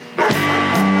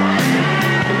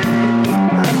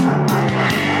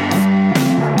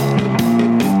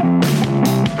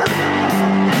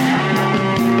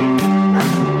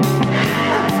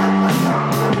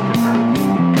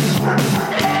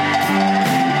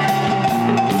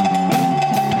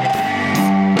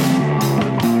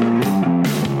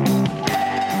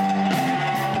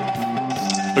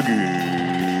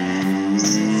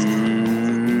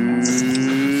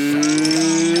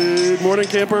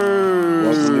Poopers.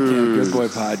 Welcome to Camp Good Boy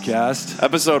Podcast.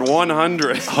 Episode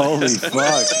 100. Holy fuck.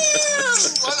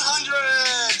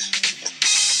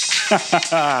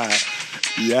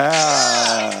 100!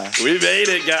 Yeah. We made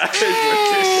it, guys.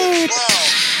 Whoa.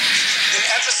 An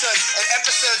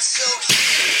episode so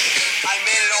huge, I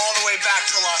made it all the way back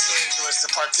to Los Angeles to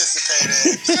participate in.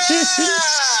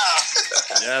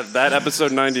 Yeah, that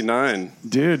episode 99.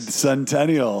 Dude,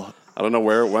 Centennial. I don't know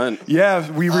where it went. Yeah,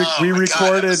 we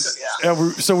recorded.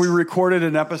 God, we recorded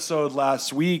an episode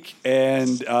last week,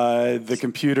 and the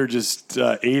computer just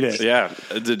ate it. Yeah,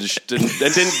 it didn't shit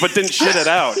it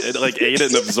out. It like ate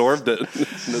it and absorbed it.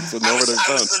 That's what nowhere to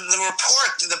found.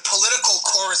 The political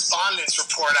correspondence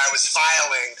report I was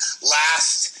filing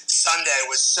last Sunday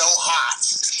was so hot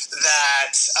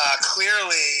that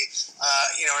clearly,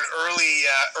 an early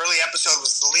episode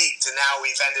was leaked, and now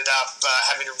we've ended up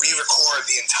having to re-record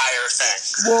the entire thing.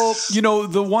 Well,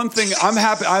 the one thing I'm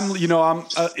happy. I'm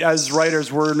as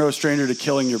writers, we're no stranger to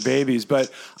killing your babies, but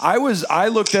I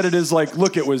looked at it as like,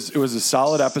 look, it was a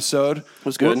solid episode. It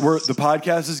was good. The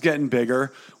podcast is getting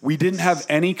bigger. We didn't have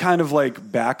any kind of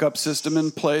like backup system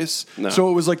in place, so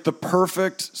it was like the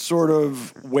perfect sort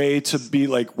of way to be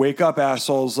like, wake up,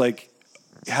 assholes, like.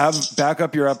 Back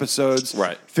up your episodes,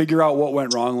 right? Figure out what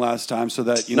went wrong last time, so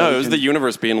that it was the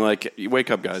universe being like,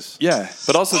 "Wake up, guys!" Yeah,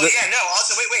 but also, Also, wait,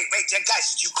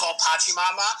 guys, did you call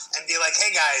Pachimama and be like,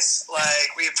 "Hey, guys,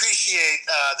 like, we appreciate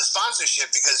the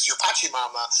sponsorship because you're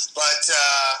Pachimama, but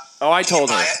I told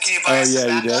her. Can you buy us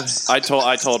some you did. backups?" I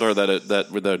told her that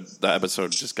the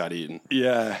episode just got eaten.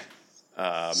 Yeah.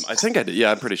 I think I did.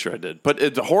 Yeah, I'm pretty sure I did. But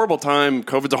it's a horrible time.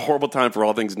 COVID's a horrible time for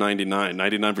all things 99.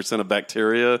 99% of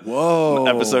bacteria. Whoa.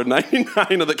 Episode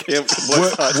 99 of the Camp Good Boy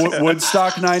podcast.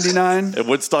 Woodstock 99? At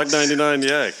Woodstock 99,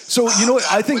 yeah. So, you know what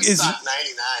I think is Woodstock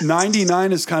 99.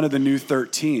 99 is kind of the new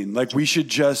 13. Like, we should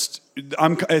just...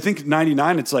 I think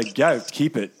 99, it's like, yeah,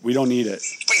 keep it. We don't need it.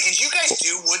 Wait, did you guys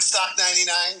do Woodstock 99?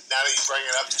 Now that you bring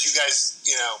it up, did you guys,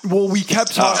 Well, we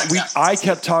kept talking. I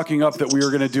kept talking up that we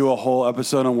were going to do a whole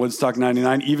episode on Woodstock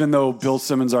 99, even though Bill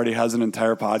Simmons already has an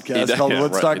entire podcast called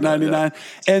Woodstock 99.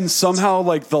 And somehow,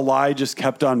 like, the lie just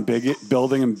kept on building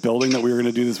that we were going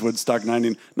to do this Woodstock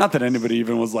 99. Not that anybody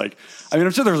even was like, I mean,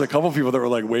 I'm sure there was a couple people that were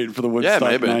like waiting for the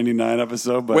Woodstock 99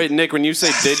 episode. But wait, Nick, when you say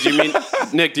did, you mean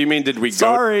Nick? Do you mean did we go?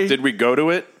 Sorry. Did we go to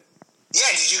it? Yeah,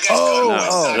 did you guys go to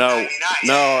Woodstock 99?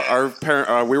 No. Our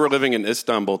parent, we were living in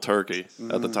Istanbul, Turkey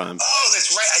at the time. Oh,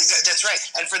 that's right. That's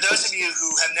right. And for those of you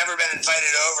who have never been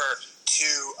invited over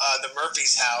to the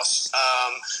Murphy's house,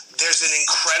 there's an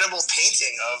incredible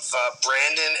painting of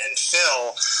Brandon and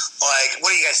Phil. Like,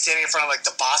 what are you guys standing in front of, like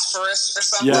the Bosphorus or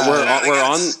something? Yeah, we're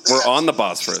on the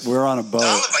Bosphorus. We're on a boat.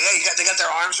 They got their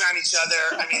arms around each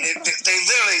other. I mean, they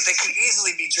could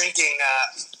easily be drinking,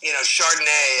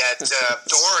 Chardonnay at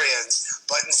Dorian's,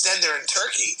 but instead they're in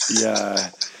Turkey.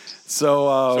 Yeah.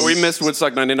 So we missed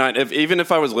Woodstock 99. Even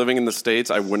if I was living in the States,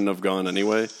 I wouldn't have gone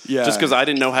anyway. Yeah. Just because I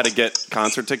didn't know how to get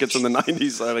concert tickets in the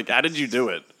 90s. Like, how did you do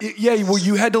it? Yeah, well,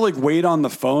 you had to like wait on the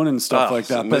phone and stuff like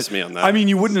that. Miss me on that. I mean,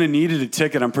 you wouldn't have needed a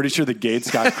ticket. I'm pretty sure the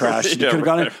gates got crashed. You could have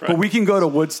gone in. Right. But we can go to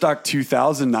Woodstock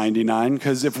 2099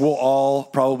 because if we'll all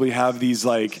probably have these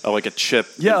like like a chip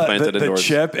the implanted into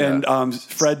chip, and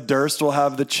Fred Durst will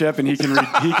have the chip, and he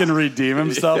can redeem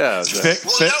himself. Yeah,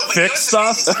 fix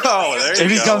stuff. Oh, there you go.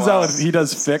 If he comes out with he does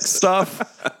fix stuff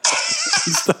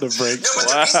instead of break. No,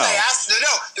 but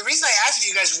the reason I asked if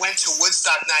you guys went to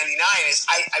Woodstock 99 is,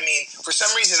 I mean, for some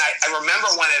reason, I remember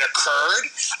when it occurred,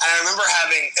 and I remember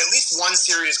having at least one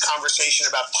serious conversation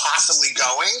about possibly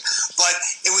going, but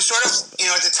it was sort of,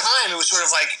 at the time, it was sort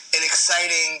of like an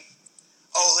exciting,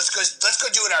 let's go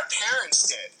do what our parents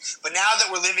did. But now that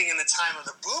we're living in the time of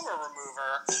the boomer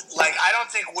remover, like, I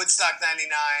don't think Woodstock 99...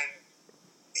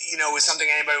 is something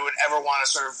anybody would ever want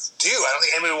to sort of do. I don't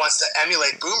think anybody wants to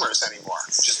emulate boomers anymore.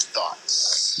 Just a thought.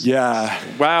 Yeah.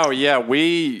 Wow. Yeah.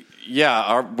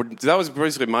 That was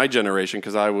basically my generation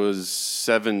because I was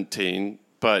 17.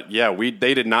 But yeah,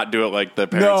 they did not do it like the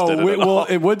parents did it. Well,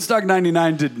 Woodstock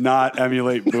 99 did not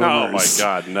emulate boomers. Oh my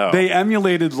God, no. They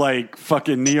emulated like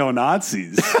fucking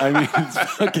neo-Nazis. I mean, it's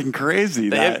fucking crazy.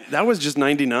 That was just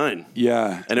 99.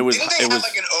 Yeah. And it was Didn't they have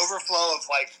like an overflow of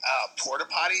like porta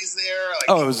potties there?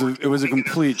 Like, it was a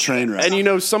complete train wreck.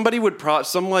 And somebody would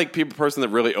person that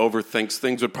really overthinks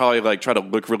things would probably like try to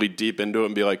look really deep into it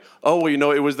and be like, oh,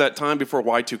 well, it was that time before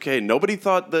Y2K. Nobody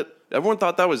thought that Everyone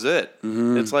thought that was it.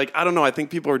 Mm-hmm. It's like, I don't know. I think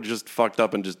people are just fucked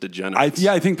up and just degenerates.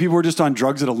 I think people were just on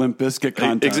drugs at a Limp Bizkit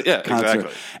concert.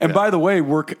 Exactly. And by the way,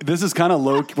 this is kind of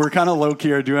low. We're kind of low key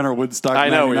here doing our Woodstock. I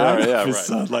know we are. Yeah,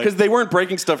 right. Because they weren't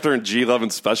breaking stuff during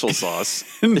G11 Special Sauce.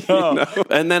 No. You know?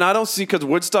 And then I don't see, because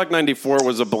Woodstock 94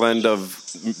 was a blend of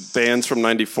bands from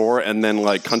 94 and then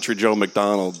like Country Joe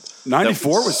McDonald.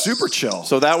 94 was super chill.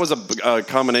 So that was a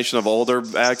combination of older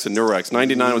acts and newer acts.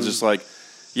 99 was just like,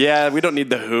 yeah, we don't need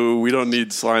the Who. We don't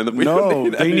need Slime. They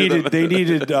needed like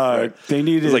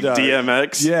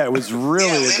DMX. Yeah, it was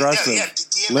really aggressive.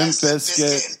 DMX, Limp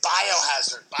Bizkit and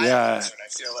Biohazard. Yeah. I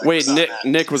feel like Wait,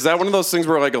 Nick, was that one of those things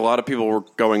where like a lot of people were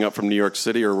going up from New York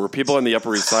City, or were people on the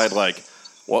Upper East Side like,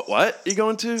 what you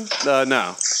going to?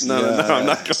 No, I'm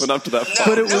not going up to that.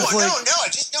 But it was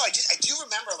I do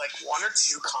remember like one or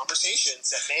two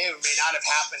conversations that may or may not have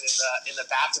happened in the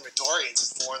bathroom at Dorian's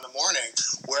at 4 a.m,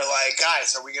 where like,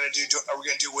 guys, are we gonna do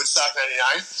Woodstock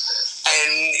 99?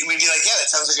 And we'd be like, yeah,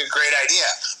 that sounds like a great idea.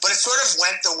 But it sort of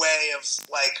went the way of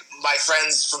like my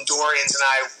friends from Dorian's and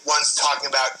I once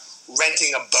talking about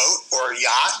renting a boat or a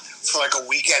yacht for like a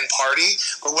weekend party,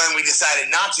 but when we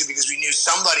decided not to because we knew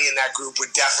somebody in that group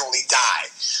would definitely die.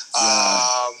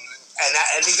 And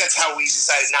I think that's how we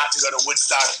decided not to go to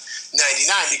Woodstock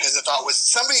 99, because the thought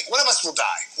was one of us will die,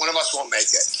 one of us won't make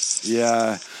it.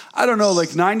 Yeah. I don't know,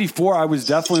 like 94, I was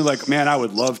definitely like, man, I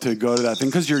would love to go to that thing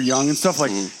because you're young and stuff.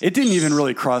 Like, it didn't even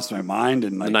really cross my mind.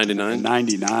 In like 99?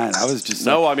 99. I was just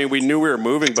no, I mean, we knew we were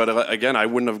moving, but again, I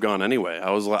wouldn't have gone anyway.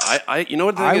 I was like, you know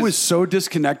what? I was so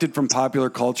disconnected from popular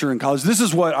culture in college. This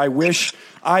is what I wish.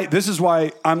 This is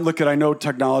why I'm looking. I know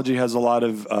technology has a lot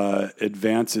of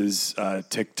advances,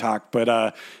 TikTok,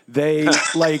 but they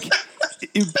like.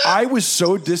 I was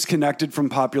so disconnected from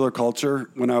popular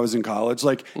culture when I was in college,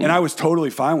 like, and I was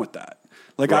totally fine with that.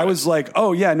 Like, right. I was like,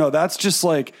 oh yeah, no, that's just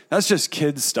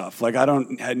kids stuff. Like, I don't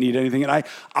need anything. And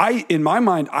I in my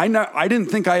mind, I didn't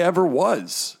think I ever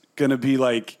was gonna be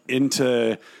like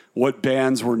into what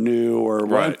bands were new or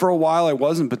what. And for a while I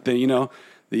wasn't, but then,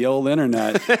 the old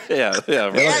internet.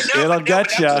 It'll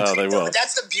get you. No, they will. But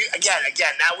that's the beauty. Again,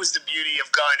 that was the beauty of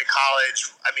going to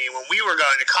college. I mean, when we were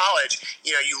going to college,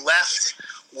 you left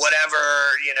whatever,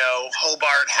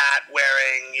 Hobart hat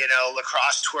wearing,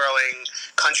 lacrosse twirling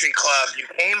country club you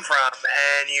came from,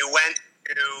 and you went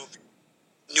to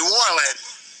New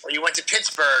Orleans or you went to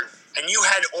Pittsburgh, and you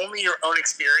had only your own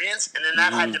experience, and then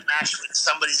that had to match with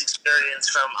somebody's experience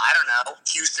from, I don't know,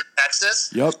 Houston,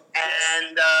 Texas. Yep.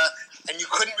 And you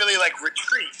couldn't really like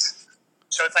retreat.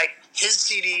 So it's like his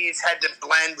CDs had to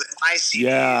blend with my CDs.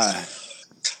 Yeah.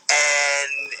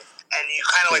 And you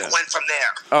kind of like went from there.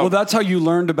 Oh. Well, that's how you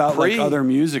learned about like other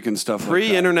music and stuff.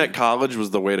 Pre-internet college was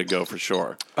the way to go for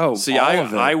sure. Oh, see,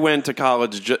 I went to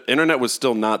college. Internet was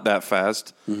still not that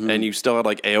fast, and you still had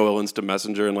like AOL Instant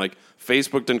Messenger, and like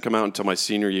Facebook didn't come out until my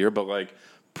senior year. But like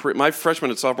my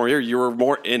freshman and sophomore year, you were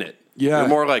more in it. Yeah,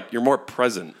 you're more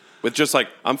present. With just like,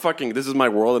 this is my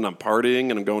world and I'm partying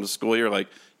and I'm going to school here. Like,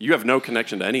 you have no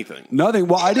connection to anything. Nothing.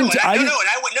 Well, I didn't. And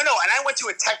I went to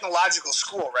a technological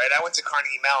school, right? I went to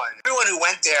Carnegie Mellon. Everyone who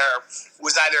went there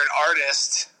was either an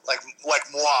artist, like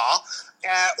moi,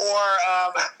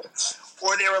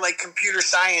 or they were like computer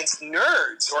science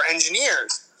nerds or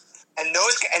engineers. And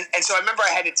so I remember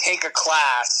I had to take a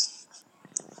class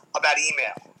about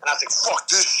email. And I was like, fuck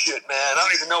this shit, man. I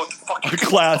don't even know what the fuck. A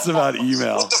class about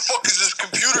email. What the fuck is this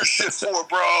computer shit for,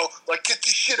 bro? Like, get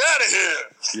this shit out of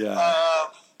here. Yeah.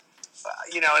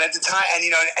 And at the time,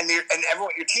 and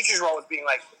everyone, your teachers were always being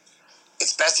like,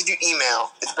 it's best if you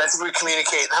email. It's best if we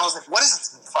communicate. And I was like, what is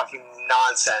this fucking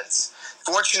nonsense?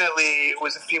 Fortunately, it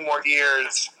was a few more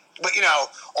years. But,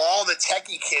 all the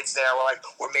techie kids there were like,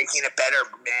 we're making it better,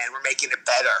 man. We're making it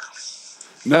better.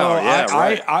 No,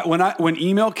 when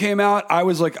email came out, I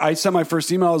was like, I sent my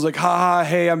first email. I was like, haha,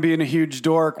 hey, I'm being a huge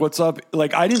dork. What's up?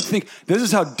 Like, I didn't think, this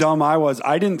is how dumb I was.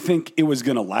 I didn't think it was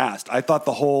going to last. I thought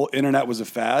the whole internet was a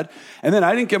fad. And then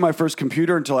I didn't get my first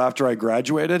computer until after I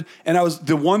graduated. And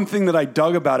the one thing that I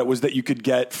dug about it was that you could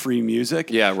get free music.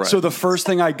 Yeah, right. So the first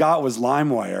thing I got was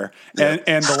LimeWire and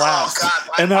the last. Oh,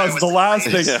 God, and that was the last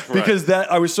thing. Yeah, right. Because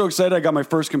I was so excited. I got my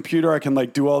first computer. I can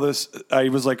like do all this. I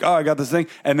was like, oh, I got this thing.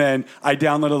 And then I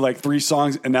downloaded like 3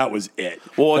 songs, and that was it.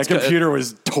 Well, that computer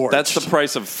was torched. That's the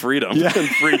price of freedom and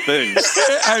free things.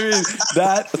 I mean,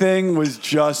 that thing was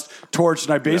just torched,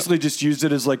 and I basically just used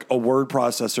it as like a word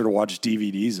processor to watch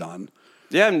DVDs on.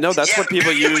 Yeah, no, that's what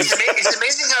people use. It's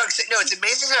amazing how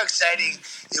exciting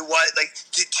it was. Like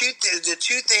the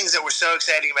two things that were so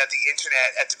exciting about the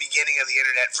internet at the beginning of the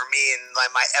internet for me and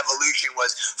like my evolution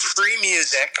was free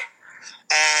music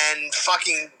and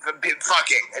fucking and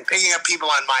picking up people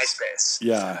on MySpace.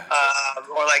 Yeah.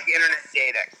 Or like internet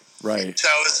dating. Right. So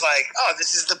it was like, oh,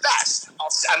 this is the best.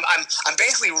 I'm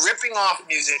basically ripping off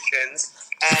musicians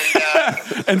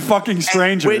and fucking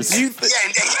strangers. Wait, do you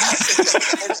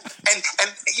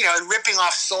and ripping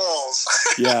off souls.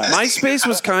 Yeah. MySpace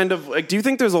was kind of like. Do you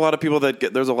think there's a lot of people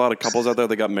there's a lot of couples out there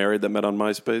that got married that met on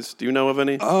MySpace? Do you know of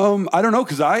any? I don't know,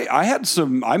 because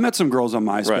I met some girls on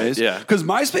MySpace. Right, yeah. Because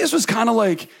MySpace was kind of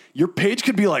like your page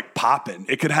could be like popping.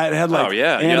 It had like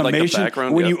animation. You had, like, the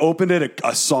background, when you opened it,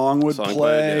 a song would play,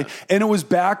 played, and it was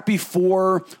back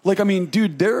before. Like, I mean,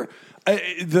 dude,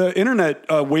 the internet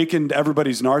awakened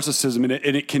everybody's narcissism,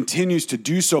 and it continues to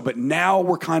do so. But now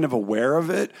we're kind of aware of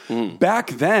it.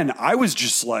 Back then, I was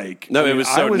just like, it was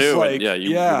so new. Like, and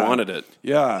you wanted it.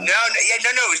 No.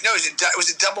 It was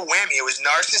a double whammy. It was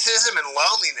narcissism and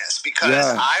loneliness because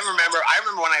I remember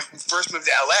when I first moved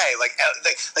to LA,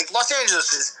 like Los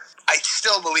Angeles is. I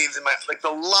still believe in the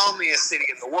loneliest city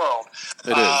in the world.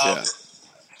 It is, yeah.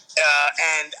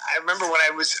 And I remember when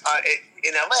I was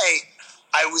in LA.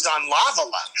 I was on Lava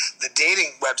Life, the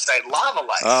dating website Lava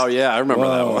Life. Oh, yeah, I remember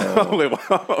that one.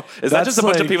 Is that just a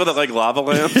bunch of people that like lava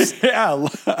lamps? Yeah. Yeah,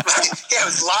 it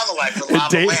was Lava Life or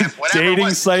Lava Lamp, whatever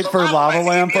dating site for lava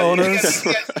lamp owners.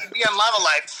 You'd be on Lava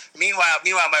Life. Meanwhile,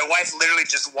 my wife literally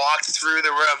just walked through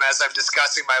the room as I'm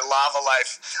discussing my Lava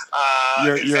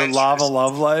Life. Your lava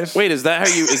love life. Wait, is that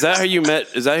how you met?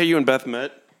 Is that how you and Beth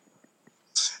met?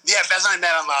 Yeah, Beth and I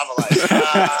met on Lava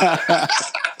Life.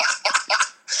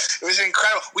 It was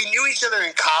incredible. We knew each other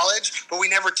in college, but we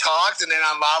never talked. And then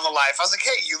on Lava Life, I was like,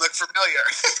 hey, you look familiar.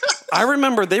 I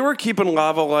remember they were keeping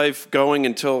Lava Life going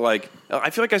until, I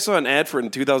feel like I saw an ad for it in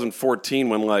 2014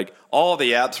 when, all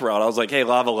the apps were out. I was like, hey,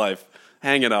 Lava Life,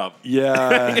 hang it up.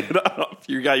 Yeah. Hang it up.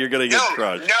 You're going to get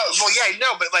crushed. But I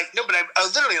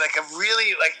literally,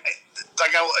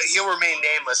 he'll remain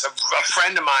nameless. A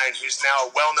friend of mine who's now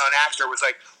a well-known actor was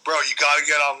like, bro, you got to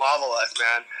get on Lava Life,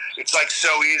 man. It's,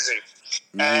 so easy.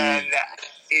 And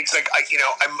it's like I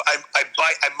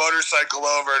motorcycle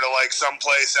over to some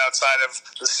place outside of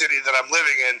the city that I'm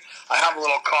living in. I have a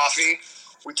little coffee.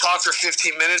 We talk for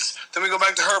 15 minutes. Then we go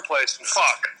back to her place and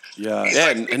fuck. Yeah,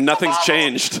 and nothing's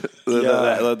changed.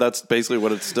 Yeah. That's basically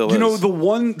what it still is. You know, the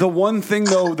one thing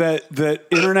though that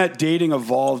internet dating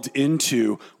evolved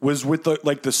into was with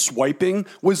the swiping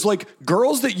was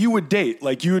girls that you would date.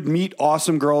 Like you would meet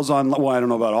awesome girls on. Well, I don't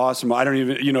know about awesome. I don't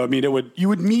even. You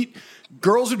would meet.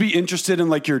 Girls would be interested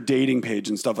in your dating page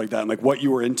and stuff like that, and what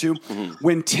you were into. Mm-hmm.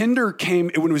 When Tinder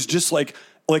came, when it was just like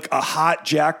a hot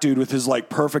Jack dude with his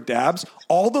perfect abs,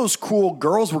 all those cool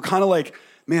girls were kind of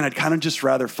man, I'd kind of just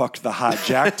rather fuck the hot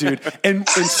Jack dude, and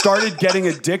started getting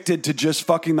addicted to just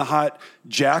fucking the hot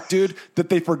Jack dude that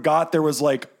they forgot there was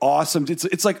awesome.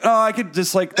 It's I could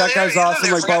just that guy's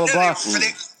awesome, blah blah blah.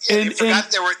 There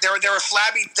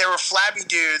were flabby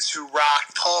dudes who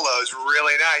rocked polos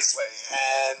really nicely,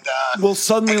 and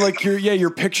suddenly your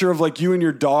picture of you and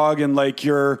your dog and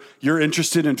you're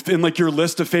interested in your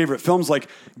list of favorite films.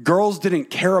 Girls didn't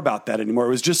care about that anymore. It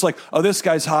was just oh, this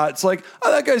guy's hot. It's oh,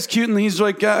 that guy's cute, and he's we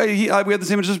had the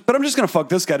same interests, but I'm just gonna fuck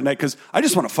this guy tonight because I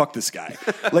just want to fuck this guy.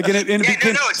 It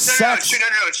became sex.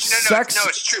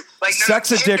 It's true.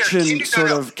 Sex addiction, Tinder,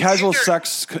 sort of casual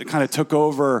sex, kind of took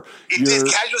over. And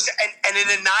it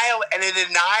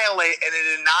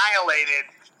annihilated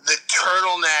the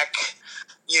turtleneck,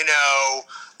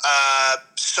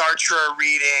 Sartre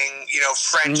reading,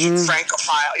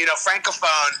 Francophile,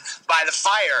 Francophone by the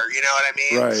fire. You know what I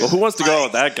mean? Right. Well, who wants to go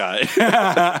with that guy? No.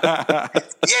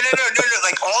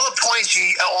 All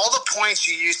the points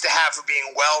you used to have for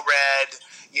being well read,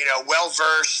 well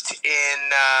versed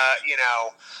in,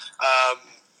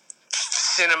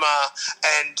 cinema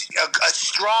and a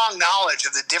strong knowledge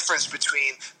of the difference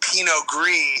between Pinot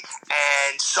Gris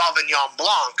and Sauvignon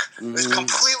Blanc was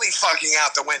completely fucking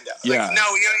out the window. Yeah.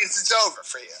 It's over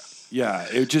for you. Yeah,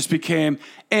 it just became,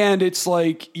 and it's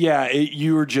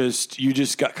you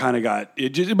just got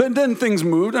it. But then things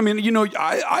moved. I mean,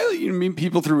 I meet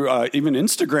people through even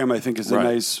Instagram. I think is a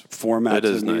nice format. It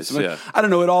is nice. Yeah. I don't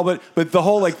know it all, but the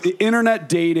whole the internet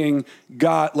dating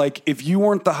got if you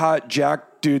weren't the hot Jack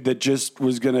dude that just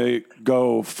was gonna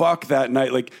go fuck that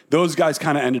night, those guys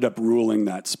kind of ended up ruling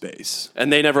that space,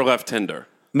 and they never left Tinder.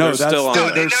 No, they're still on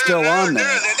there. They're still on there.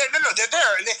 They're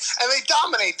there, and they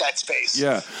dominate that space.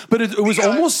 Yeah, but it was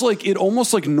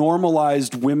almost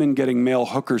normalized women getting male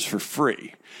hookers for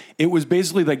free. It was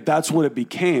basically that's what it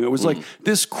became. It was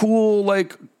this cool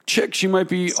chick. She might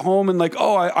be home and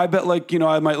I bet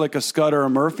I might like a Scud or a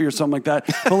Murphy or something like that.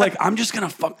 But I'm just gonna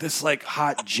fuck this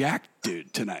hot Jack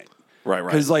dude tonight. Right.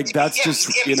 Because like that's just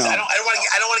you know. I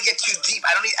don't want to get too deep.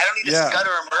 I don't need a Scudder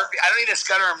or Murphy. I don't need a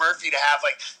Scudder or Murphy to have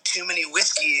like too many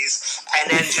whiskeys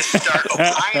and then just start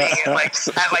opining at like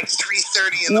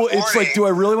 3:30 in the morning. It's like, do I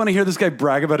really want to hear this guy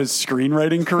brag about his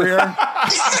screenwriting career?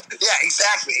 Yeah,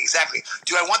 exactly.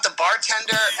 Do I want the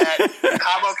bartender at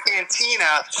Cabo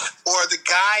Cantina or the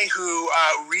guy who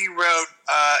rewrote,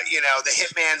 the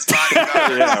Hitman's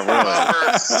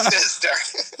Bodyguard sister?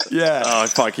 Yeah. Oh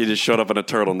fuck! He just showed up in a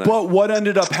turtleneck. But what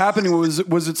ended up happening was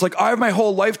it's like I have my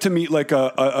whole life to meet like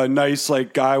a nice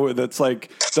like guy that's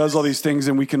like does all these things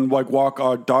and we can like walk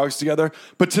our dogs together.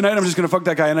 But tonight I'm just gonna fuck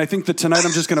that guy, and I think that tonight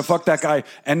I'm just gonna fuck that guy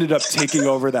ended up taking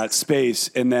over that space,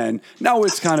 and then now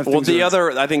it's kind of I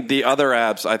think the other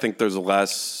apps. I think there's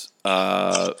less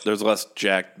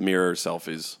jacked mirror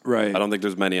selfies. Right. I don't think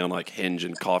there's many on like Hinge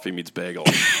and Coffee Meets Bagel.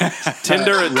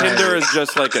 Tinder is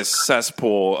just like a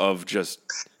cesspool of just.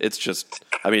 It's just.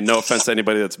 I mean, no offense to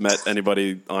anybody that's met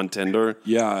anybody on Tinder.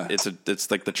 Yeah.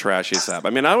 It's like the trashiest app. I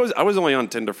mean, I was only on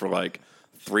Tinder for like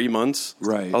 3 months.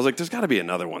 Right. I was like, there's got to be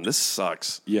another one. This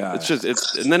sucks. Yeah.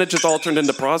 And then it just all turned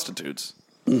into prostitutes.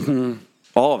 Mm-hmm.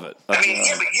 All of it. But you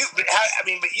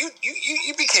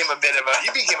became a bit of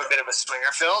a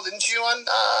swinger, Phil, didn't you? On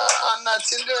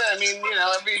Tinder. I mean,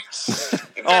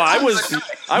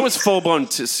 I was full blown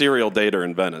serial dater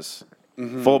in Venice.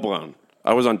 Mm-hmm. Full blown.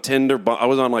 I was on Tinder. I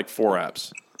was on like 4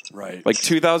 apps. Right. Like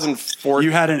 2004. You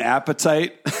had an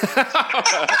appetite.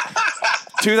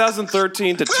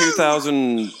 2013 to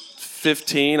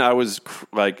 2015, I was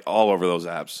like all over those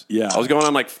apps. Yeah. I was going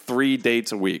on like 4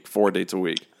 dates a week.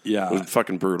 Yeah. It was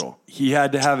fucking brutal. He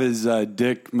had to have his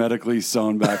dick medically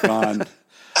sewn back on.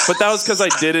 But that was because I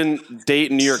didn't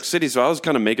date in New York City, so I was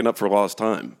kind of making up for lost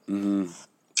time. Mm-hmm.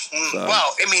 So.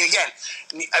 Well,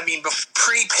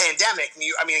 pre-pandemic,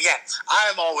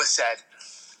 I've always said,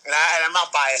 and I'm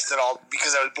not biased at all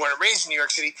because I was born and raised in New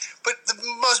York City, but the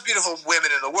most beautiful women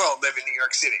in the world live in New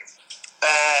York City.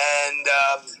 And,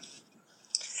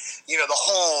 the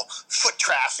whole foot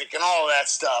traffic and all of that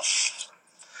stuff,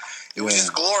 it was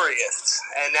just glorious.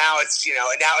 And now it's,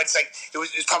 like,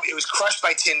 it was crushed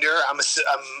by Tinder, I'm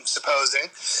supposing.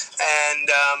 And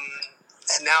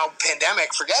now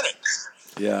pandemic, forget it.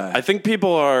 Yeah. I think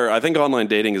online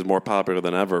dating is more popular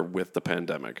than ever with the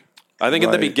pandemic. I think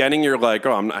at the beginning you're like,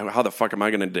 how the fuck am I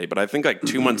going to date? But I think like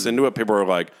 2 months into it, people are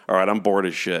like, all right, I'm bored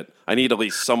as shit. I need at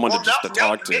least someone to talk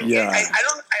to. I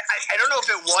don't know if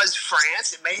it was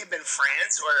France. It may have been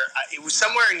France, or it was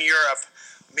somewhere in Europe.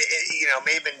 May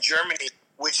have been Germany,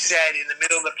 which said in the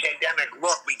middle of the pandemic,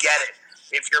 look, we get it.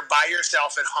 If you're by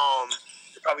yourself at home,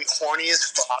 you're probably horny as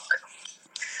fuck.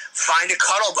 Find a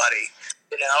cuddle buddy.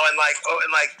 And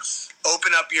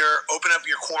open up your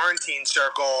quarantine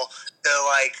circle to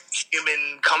like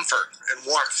human comfort and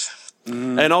warmth.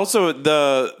 Mm. And also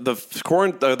the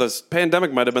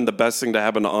pandemic might have been the best thing to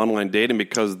happen to online dating,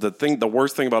 because the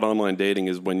worst thing about online dating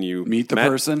is when you meet the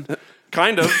person.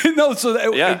 Kind of. No, so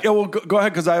well, go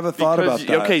ahead, because I have a thought about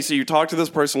that. Okay, so you talk to this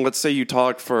person. Let's say you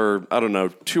talk for 2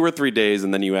 or 3 days,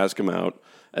 and then you ask them out.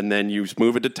 And then you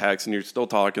move it to text, and you're still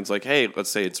talking. It's like, hey, let's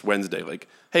say it's Wednesday. Like,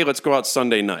 hey, let's go out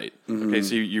Sunday night. Mm-hmm. Okay,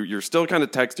 so you're still kind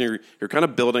of texting. You're kind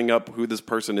of building up who this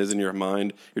person is in your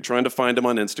mind. You're trying to find them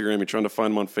on Instagram. You're trying to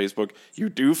find them on Facebook. You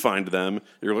do find them.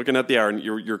 You're looking at the hour, and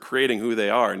you're creating who they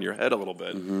are in your head a little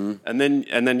bit. Mm-hmm. And then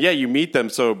you meet them.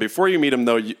 So before you meet them,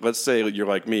 though, let's say you're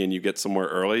like me, and you get somewhere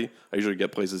early. I usually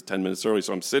get places 10 minutes early,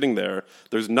 so I'm sitting there.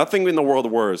 There's nothing in the world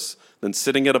worse than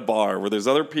sitting at a bar where there's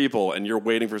other people and you're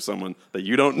waiting for someone that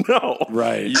you don't know.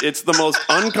 Right. It's the most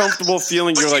uncomfortable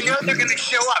feeling. But you're like, they're going to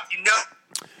show up.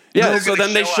 Yeah, so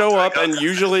then they show up, and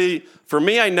usually, for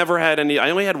me, I never had any. I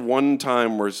only had one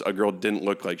time where a girl didn't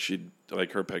look like she'd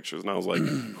like her pictures, and I was like,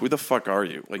 "Who the fuck are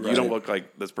you? Like, you don't look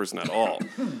like this person at all."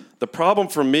 The problem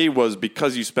for me was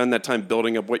because you spend that time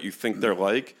building up what you think they're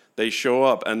like. They show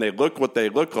up and they look what they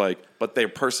look like, but their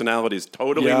personality is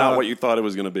totally not what you thought it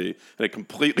was going to be, and it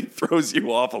completely throws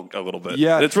you off a little bit.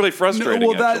 Yeah, and it's really frustrating.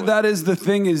 Well, that is the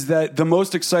thing, is that the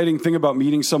most exciting thing about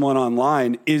meeting someone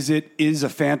online is it is a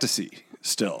fantasy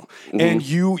still. Mm-hmm. And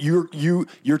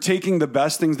you're taking the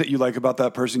best things that you like about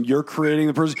that person. You're creating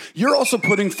the person. You're also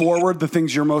putting forward the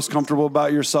things you're most comfortable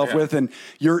about yourself with, and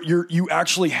you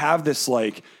actually have this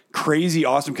like crazy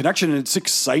awesome connection, and it's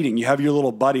exciting. You have your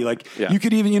little buddy. Like you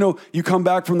could even, you come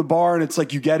back from the bar and it's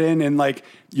like you get in and like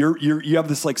you have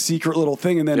this like secret little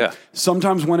thing, and then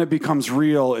sometimes when it becomes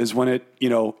real is when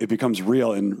it becomes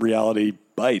real, and reality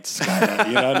bites, kinda,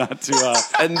 you know, not to.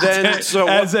 And then, so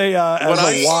as a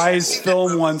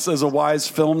wise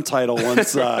film title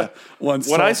once.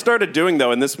 What I started doing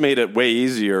though, and this made it way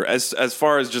easier, as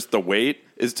far as just the wait,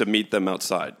 is to meet them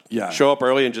outside. Yeah, show up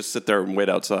early and just sit there and wait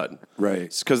outside.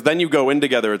 Right, because then you go in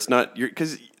together. It's not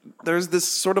because there's this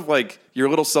sort of like you're a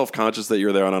little self-conscious that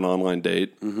you're there on an online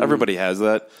date. Mm-hmm. Everybody has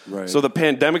that. Right. So the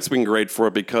pandemic's been great for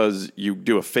it because you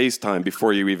do a FaceTime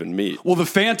before you even meet. Well, the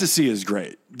fantasy is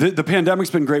great. The pandemic's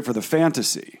been great for the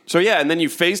fantasy. So yeah, and then you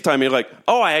FaceTime and you're like,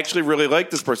 oh, I actually really like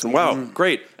this person. Wow,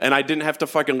 great. And I didn't have to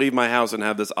fucking leave my house and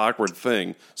have this awkward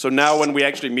thing. So now when we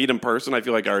actually meet in person, I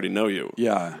feel like I already know you.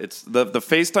 Yeah. It's the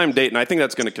FaceTime date, and I think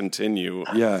that's going to continue.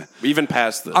 Yeah. Even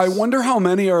past this. I wonder how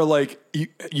many are like,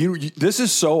 you this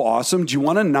is so awesome. Do you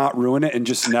want to not ruin it and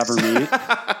just never meet?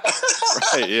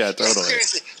 Right, yeah, totally.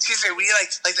 Seriously, we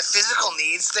like the physical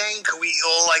needs thing. Could we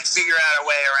all like figure out a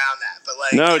way around that? But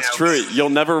like, no, it's true. You'll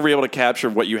never be able to capture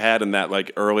what you had in that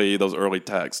like those early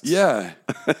texts. Yeah.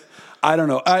 I don't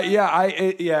know.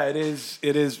 It is.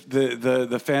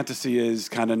 The fantasy is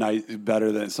kind of nice,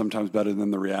 sometimes better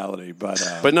than the reality. But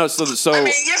no. So I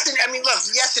mean, yes and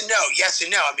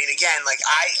no. I mean, again, like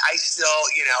I still,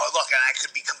 look, and I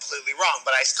could be completely wrong,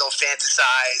 but I still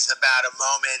fantasize about a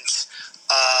moment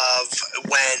of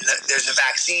when there's a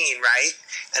vaccine, right?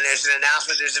 And there's an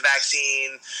announcement there's a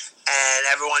vaccine, and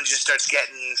everyone just starts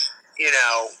getting, hit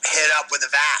up with a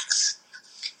vax.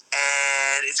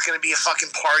 And it's going to be a fucking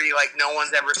party like no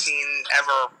one's ever seen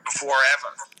ever before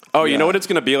ever. Oh, you know what it's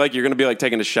going to be like? You're going to be like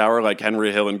taking a shower like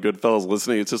Henry Hill and Goodfellas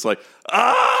listening. It's just like, you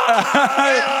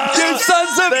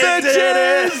sons of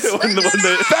bitches!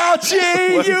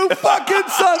 Fauci, you fucking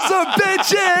sons of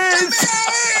bitches!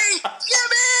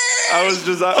 Jimmy! I was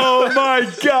just, oh my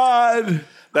God.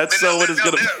 That's so what it's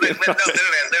going to be.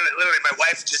 Literally, my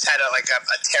wife just had a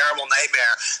terrible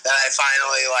nightmare that I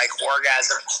finally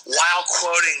orgasmed while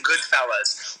quoting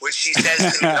Goodfellas, which she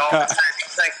says to me all the time.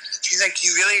 She's like,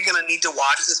 you really are going to need to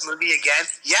watch this movie again?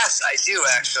 Yes, I do,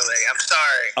 actually. I'm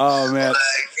sorry. Oh, man.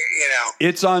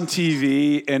 It's on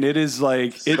TV, and it is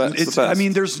like, I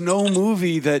mean, there's no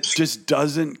movie that just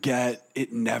doesn't get,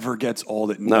 it never gets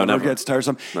old. It never gets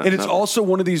tiresome. And it's also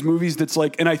one of these movies that's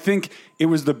like, and I think it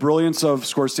was the brilliance of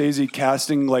Scorsese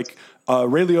casting, Ray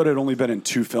Liotta had only been in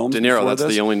 2 films. De Niro,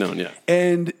 that's the only known, yeah.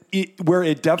 And where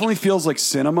it definitely feels like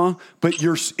cinema, but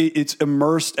it's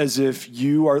immersed as if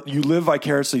you live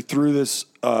vicariously through this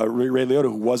Ray Liotta,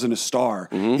 who wasn't a star.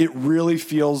 Mm-hmm. It really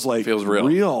feels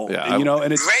real. Yeah,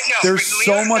 and it's there's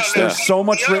so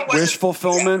much wish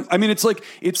fulfillment. I mean, it's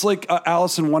like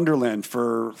Alice in Wonderland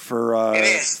for it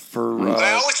is.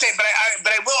 I always say, but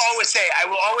I will always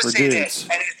say this,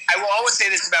 and I will always say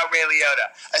this about Ray Liotta,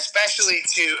 especially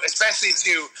to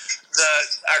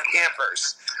our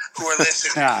campers who are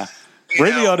listening. Yeah.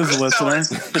 Ray Liotta's a listener.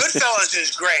 Goodfellas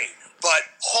is great, but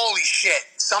holy shit,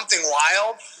 Something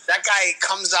Wild. That guy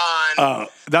comes on.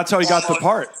 That's how he got the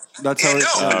part. That's how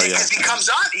because he comes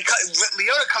on.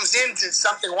 Liotta comes into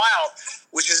Something Wild,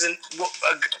 which is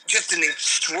just an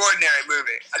extraordinary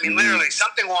movie. I mean, literally,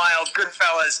 Something Wild,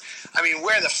 Goodfellas. I mean,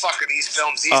 where the fuck are these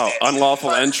films these days?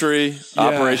 Unlawful Entry,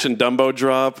 Operation Dumbo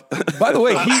Drop. By the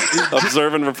way,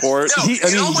 Observe and Report.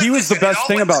 He was the best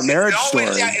thing about Marriage Story.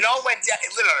 It all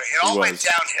went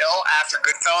downhill after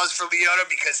Goodfellas for Liotta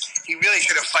because he really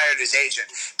should have fired his agent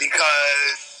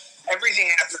because everything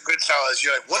after Goodfellas,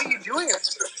 you're like, what are you doing in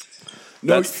this movie?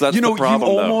 No, that's the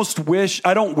problem, you almost wish.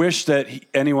 I don't wish that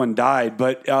anyone died,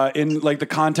 but in the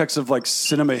context of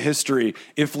cinema history,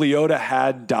 if Liotta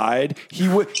had died, he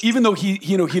would. Even though he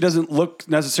doesn't look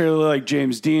necessarily like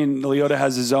James Dean, Liotta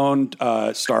has his own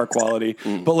star quality.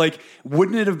 But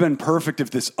wouldn't it have been perfect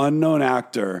if this unknown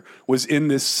actor was in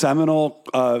this seminal,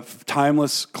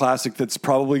 timeless classic that's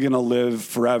probably going to live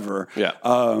forever? Yeah.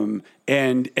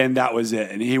 And that was it.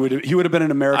 And he would have been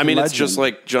an American legend. It's just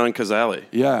like John Cazale.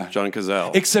 Yeah. John Cazale.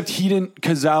 Except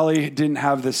Cazale didn't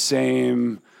have the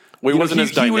same... Well, he wasn't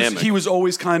as dynamic. He was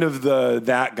always kind of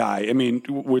that guy. I mean,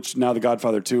 which now The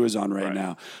Godfather 2 is on right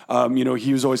now.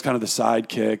 He was always kind of the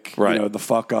sidekick, the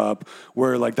fuck up,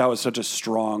 where that was such a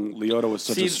strong... Liotta was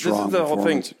such a strong this is the whole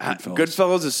thing. Goodfellas.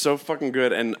 Goodfellas is so fucking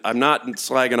good, and I'm not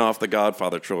slagging off the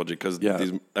Godfather trilogy because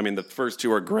the first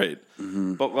 2 are great.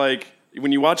 Mm-hmm. But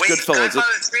when you watch Goodfellas,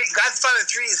 Godfather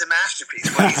 3 is a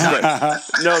masterpiece. Right.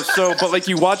 No, but like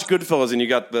you watch Goodfellas and you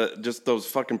got just those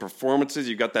fucking performances,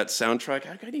 you got that soundtrack.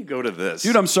 How can you go to this,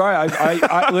 dude? I'm sorry,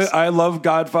 I love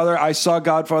Godfather. I saw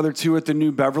Godfather 2 at the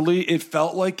New Beverly. It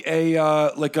felt like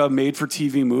a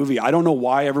made-for-TV movie. I don't know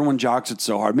why everyone jocks it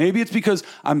so hard. Maybe it's because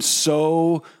I'm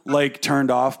so like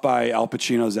turned off by Al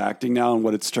Pacino's acting now and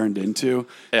what it's turned into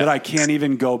that I can't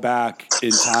even go back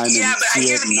in time and see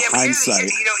it in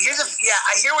hindsight.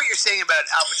 I hear what you're saying about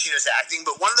Al Pacino's acting,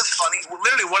 but one of the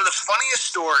funniest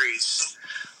stories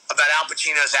about Al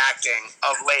Pacino's acting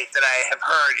of late that I have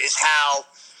heard is how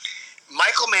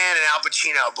Michael Mann and Al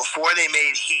Pacino, before they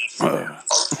made Heat,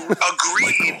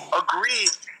 agreed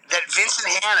that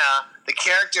Vincent Hanna, the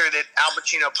character that Al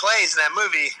Pacino plays in that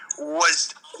movie,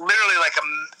 was literally like a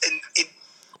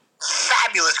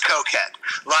fabulous cokehead,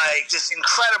 like just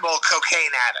incredible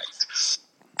cocaine addict.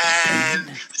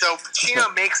 And so Pacino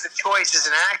makes the choice as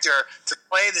an actor to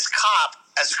play this cop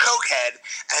as a cokehead,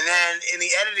 and then in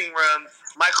the editing room,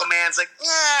 Michael Mann's like,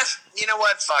 you know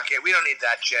what, fuck it, we don't need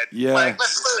that shit. Yeah. Like,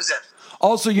 let's lose it.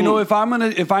 Also, you know, if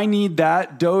I need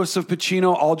that dose of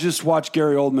Pacino, I'll just watch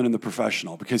Gary Oldman in The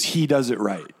Professional because he does it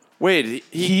right. Wait,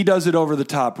 he does it over the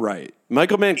top right.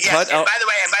 Michael Mann cut out. By the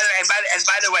way,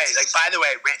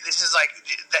 this is like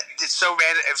it's so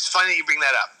random. It's funny that you bring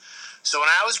that up. So when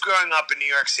I was growing up in New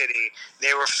York City,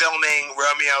 they were filming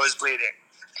Romeo is Bleeding.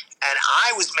 And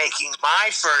I was making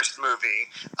my first movie,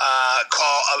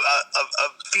 called a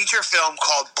feature film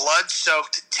called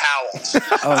Blood-Soaked Towels.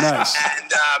 Oh, nice!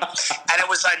 And it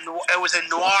was a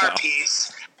noir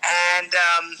piece, and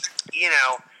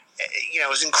it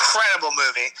was an incredible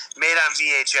movie made on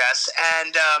VHS,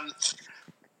 and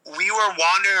we were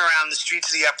wandering around the streets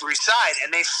of the Upper East Side,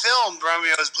 and they filmed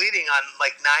Romeo is Bleeding on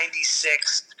like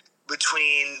 96.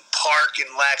 Between Park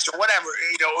and Lex or whatever,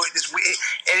 and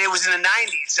it was in the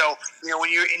 90s. So,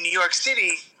 when you're in New York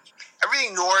City,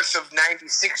 everything north of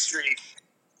 96th Street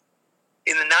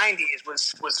in the 90s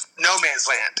was no man's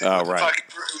land. Oh, right.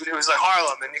 It was like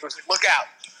Harlem, and it was like, look out.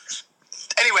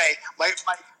 Anyway, my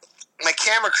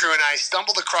camera crew and I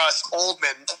stumbled across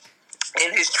Oldman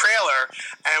in his trailer,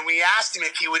 and we asked him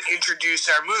if he would introduce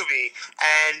our movie,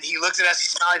 and he looked at us, he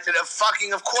smiled, and said,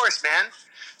 of course, man.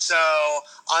 So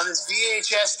on this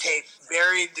VHS tape,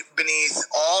 buried beneath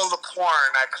all the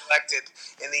porn I collected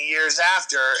in the years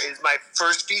after, is my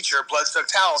first feature,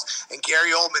 Blood-Soaked Towels, and Gary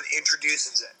Oldman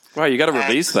introduces it. Wow, you got to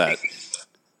release that.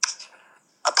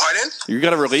 Pardon? You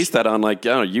got to release that on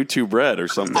YouTube Red or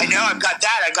something. I know, I've got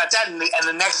that, and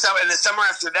the summer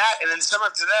after that, I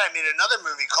made another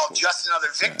movie called Just Another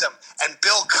Victim, and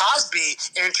Bill Cosby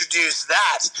introduced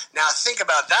that. Now think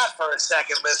about that for a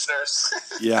second, listeners.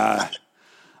 Yeah.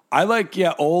 I like,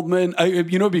 Oldman.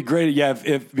 It'd be great,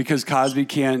 if because Cosby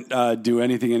can't do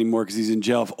anything anymore because he's in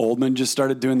jail. If Oldman just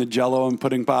started doing the Jell-O and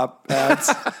pudding pop ads,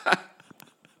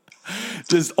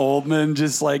 just Oldman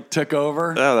just like took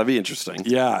over. Oh, that'd be interesting.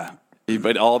 Yeah,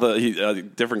 but all the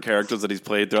different characters that he's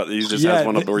played throughout, he just has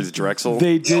one up where he's Drexel.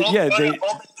 They did,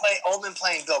 Oldman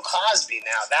playing Bill Cosby.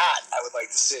 Now that I would like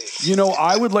to see.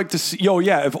 I would like to see.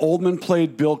 If Oldman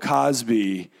played Bill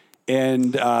Cosby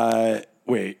and.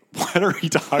 Wait, what are we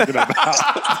talking about?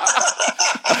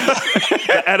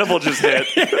 The edible just hit.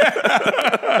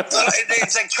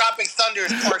 It's like Tropic Thunder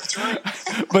Part 3.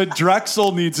 But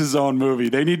Drexel needs his own movie.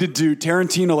 They need to do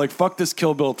Tarantino, fuck this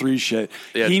Kill Bill 3 shit.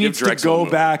 Yeah, he needs to go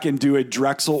back and do a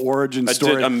Drexel origin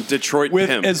story. Detroit with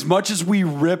Pimp. As much as we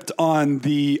ripped on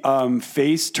the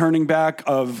face turning back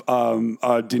of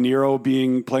De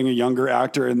Niro playing a younger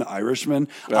actor in The Irishman,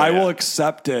 I will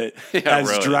accept it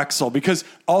as Drexel. Because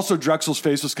also Drexel's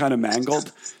face was kind of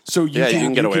mangled. So you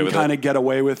can kind of get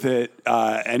away with it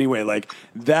anyway, like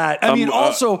that. I mean,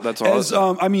 also that's as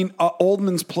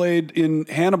Oldman's played in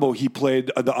Hannibal, he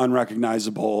played the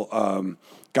unrecognizable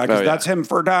guy because that's him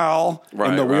for Dal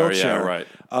in the wheelchair.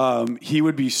 He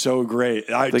would be so great.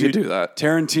 They could do that.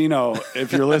 Tarantino,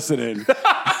 if you're listening.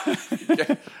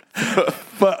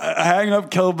 But hang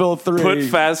up Kill Bill 3. Put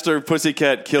Faster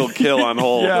Pussycat Kill on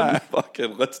hold. And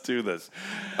fucking let's do this.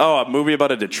 Oh, a movie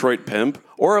about a Detroit pimp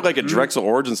or like a Drexel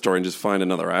origin story and just find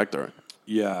another actor.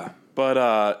 Yeah. But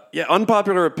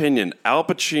unpopular opinion. Al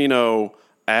Pacino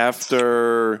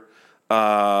after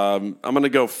I'm going to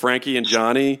go Frankie and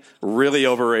Johnny, really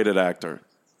overrated actor.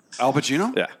 Al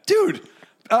Pacino? Yeah. Dude.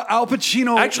 Al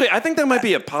Pacino. Actually, I think that might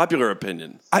be a popular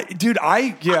opinion. I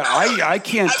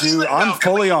can't do. I'm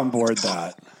fully on board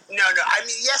that. No. I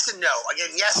mean, yes and no. Again,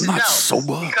 yes and no. I'm not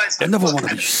sober. I never want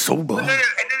to be sober. No.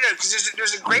 Because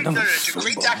there's a great documentary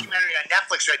on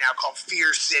Netflix right now called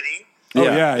Fear City. Oh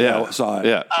yeah. Saw it.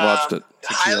 Yeah, watched it.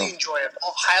 Highly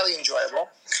enjoyable.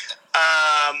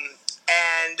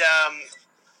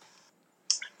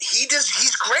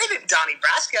 He's great at Donnie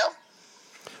Brasco.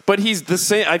 But he's the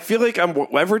same. I feel like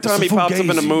every time he pops up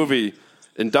in a movie,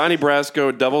 in Donnie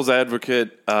Brasco, Devil's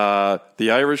Advocate, The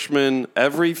Irishman,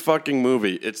 every fucking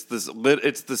movie, it's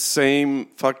the same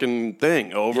fucking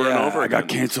thing over and over again. I got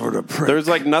canceled a prick. There's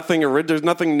like nothing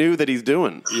new that he's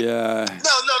doing. Yeah.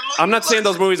 No. I'm not saying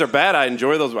those movies are bad. I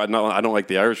enjoy those. I don't like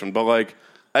The Irishman, but like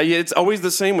it's always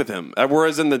the same with him.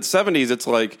 Whereas in the 70s, it's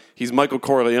like he's Michael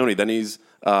Corleone, then he's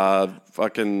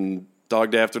fucking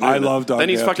Dog Day Afternoon. I love Dog Day Afternoon. Then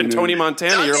he's fucking Tony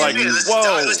Montana. You're like,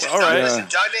 whoa, all right. Listen.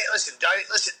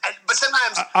 But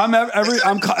sometimes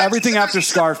everything after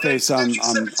Scarface, I'm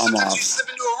sometimes off. you slip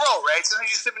into a role, right?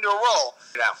 Sometimes you slip into a role.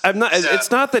 I'm not.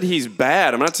 It's not that he's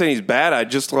bad. I'm not saying he's bad. I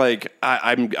just like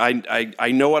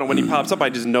I know what when he pops up. I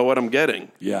just know what I'm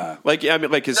getting. Yeah. Like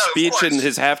his speech and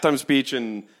his halftime speech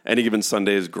and Any Given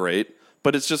Sunday is great,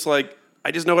 but it's just like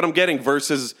I just know what I'm getting.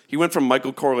 Versus he went from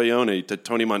Michael Corleone to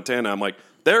Tony Montana. I'm like,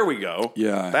 there we go.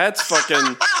 Yeah. That's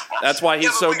fucking. That's why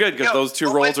he's so good because those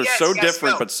two roles are so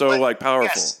different but so like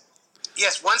powerful.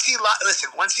 Yes. Once he locked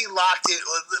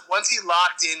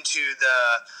into the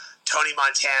Tony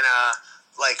Montana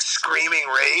like screaming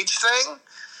rage thing,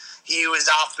 he was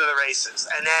off to the races.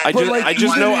 And then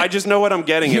I just know what I'm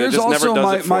getting. Here's and it just also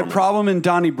never does my problem in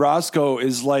Donnie Brasco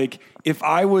is like, if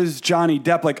I was Johnny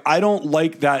Depp, like I don't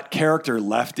like that character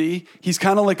Lefty. He's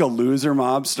kind of like a loser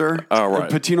mobster. Oh, right.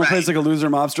 Pacino plays like a loser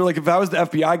mobster. Like if I was the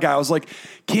FBI guy, I was like,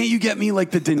 can't you get me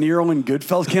like the De Niro and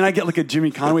Goodfellas? Can't I get like a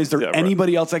Jimmy Conway? Is there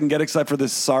anybody else I can get except for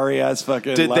this sorry ass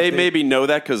fucking Did Lefty? they maybe know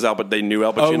that because they knew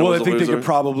Al Pacino was a loser? I think they could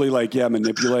probably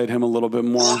manipulate him a little bit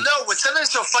more. Well, no. What's sometimes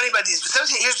so funny about these?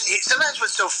 Sometimes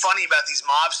what's so funny about these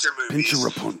mobster movies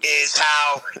is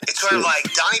how it's sort of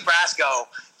like Donnie Brasco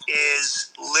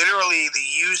is literally the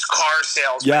used car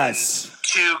salesman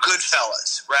to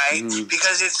Goodfellas, right? Mm.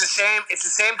 Because it's the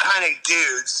same kind of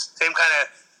dudes, same kind of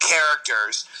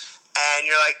characters, and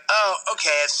you're like, oh,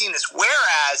 okay, I've seen this.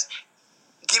 Whereas,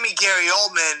 give me Gary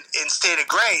Oldman in State of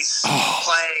Grace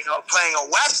playing a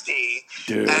Westie,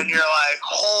 dude. And you're like,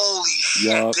 holy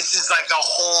shit, this is like a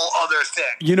whole other thing.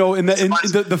 You know,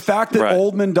 the fact that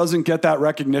Oldman doesn't get that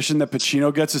recognition that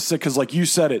Pacino gets is sick because, like you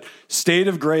said it, State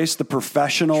of Grace, The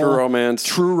Professional, True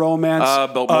Romance,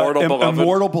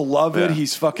 Immortal Beloved,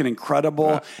 he's fucking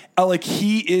incredible. Like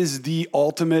he is the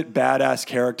ultimate badass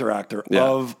character actor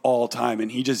of all time, and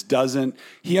he just doesn't.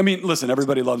 I mean, listen,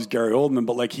 everybody loves Gary Oldman,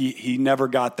 but like he never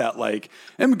got that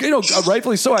and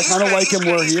rightfully so. I kind of like him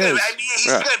where he is. I mean, he's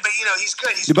good, but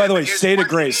he's good. By the way, State of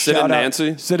Grace, Sid and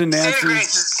Nancy. State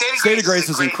of Grace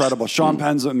is incredible. Sean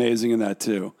Penn's amazing in that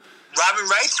too. Robin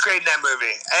Wright's great in that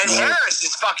movie, and Harris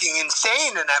is fucking insane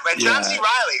in that. And John C.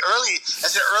 Reilly,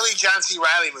 that's an early John C.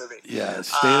 Reilly movie. Yeah,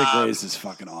 State of Grace is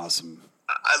fucking awesome.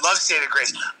 I love State of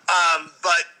Grace.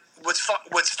 But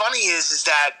what's funny is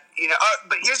that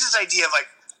but here's this idea of like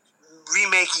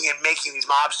remaking and making these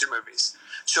mobster movies.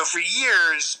 So for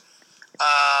years,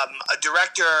 a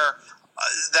director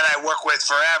that I work with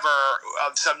forever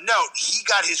of some note, he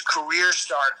got his career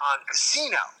start on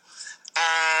Casino,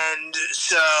 and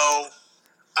so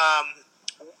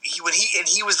he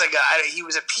was like he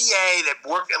was a PA that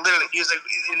worked literally. He was like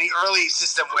in the early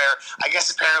system where I guess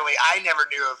apparently I never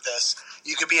knew of this.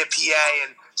 You could be a PA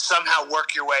and somehow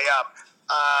work your way up.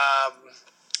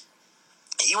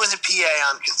 He was a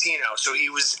PA on Casino, so he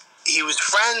was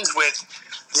friends with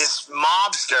this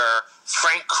mobster,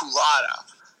 Frank Cullotta,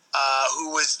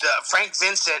 who was Frank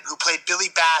Vincent, who played Billy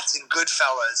Batts in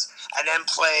Goodfellas, and then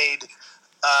played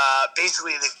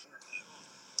basically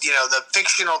the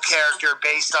fictional character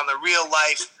based on the real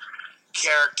life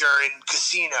character in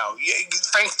Casino.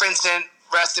 Frank Vincent,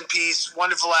 rest in peace,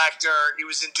 wonderful actor. He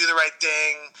was in Do the Right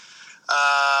Thing.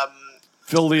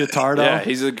 Phil Leotardo. Yeah,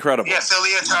 he's incredible. Yeah, Phil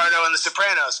Leotardo in The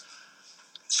Sopranos.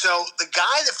 So the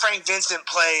guy that Frank Vincent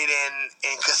played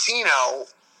in Casino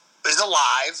is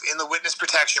alive in the Witness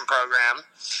Protection Program,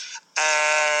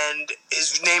 and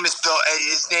his name is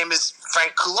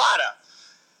Frank Cullotta.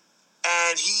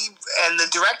 And the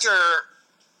director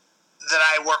that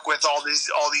I work with all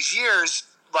these years,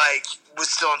 like, was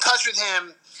still in touch with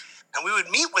him, and we would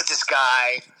meet with this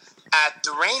guy at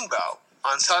the Rainbow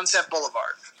on Sunset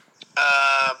Boulevard.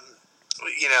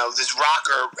 This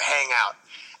rocker hangout.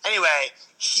 Anyway,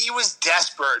 he was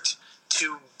desperate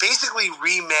to basically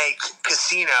remake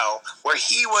Casino, where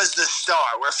he was the star,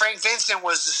 where Frank Vincent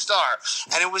was the star,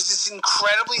 and it was this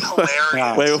incredibly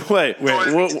hilarious. Wait.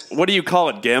 What do you call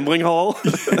it? Gambling hall?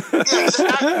 Yeah,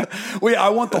 exactly. Wait, I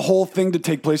want the whole thing to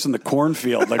take place in the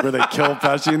cornfield, like where they kill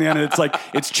Pesci in the end. And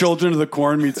it's Children of the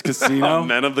Corn meets Casino.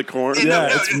 Men of the Corn.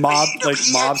 It's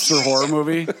mobster horror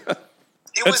movie.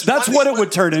 That's what it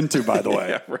would turn into, by the way.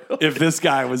 Yeah, really? If this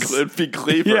guy was, it'd be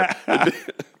Cleaver. Yeah.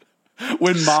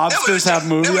 When mobsters have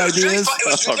movie ideas. Really it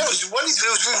was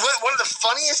one of the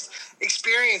funniest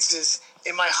experiences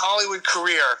in my Hollywood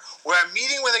career, where I'm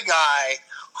meeting with a guy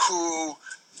who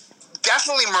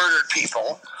definitely murdered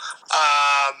people,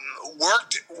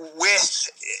 worked with,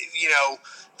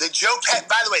 the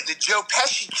by the way, the Joe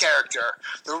Pesci character,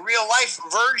 the real life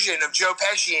version of Joe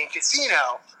Pesci in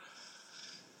Casino.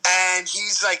 And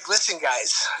he's like, listen,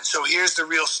 guys, so here's the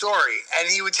real story. And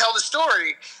he would tell the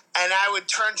story, and I would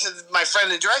turn to my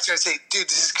friend, the director, and say, dude,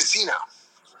 this is Casino.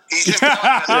 He's just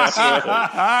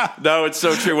No, it's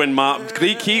so true. When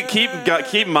keep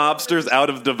mobsters out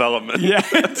of development. Yeah,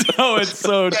 it's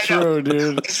so true,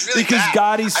 dude. It's really because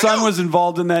bad. Gotti's son was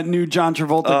involved in that new John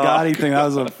Travolta Gotti thing. That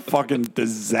was a fucking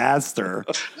disaster.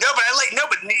 But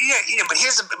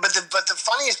the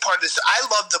funniest part of this, I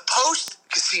love the post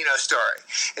Casino story.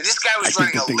 And this guy was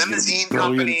running a limousine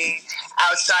company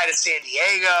outside of San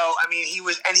Diego. I mean, he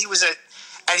was a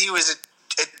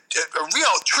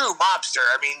real true mobster.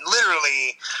 I mean,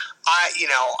 literally,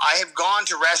 I have gone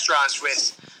to restaurants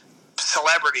with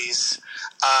celebrities,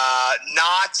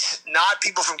 not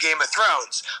people from Game of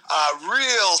Thrones,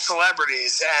 real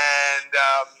celebrities, and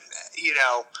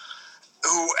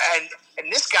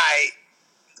and this guy,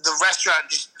 the restaurant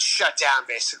just shut down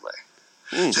basically.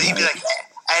 So he'd be like, yeah.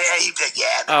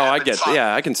 Man,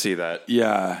 I can see that.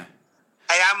 Yeah.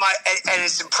 And I'm like, and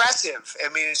it's impressive. I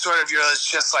mean, it's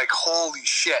just like, holy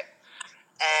shit.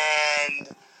 And,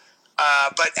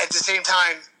 but at the same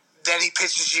time, then he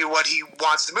pitches you what he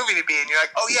wants the movie to be, and you're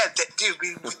like, oh yeah,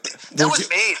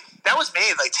 that was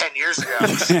made like 10 years ago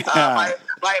by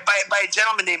a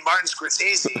gentleman named Martin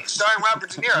Scorsese, starring Robert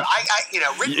De Niro.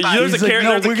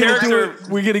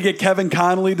 We're gonna get Kevin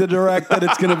Connolly to direct that.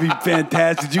 It's gonna be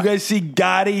fantastic. Did you guys see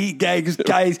Gotti?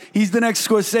 Guys, he's the next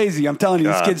Scorsese. I'm telling you,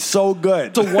 this kid's so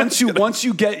good. So once you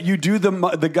do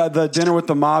the dinner with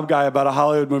the mob guy about a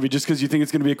Hollywood movie just because you think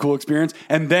it's gonna be a cool experience,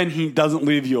 and then he doesn't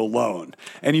leave you alone,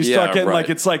 and you start getting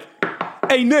it's like,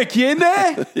 hey Nick, you in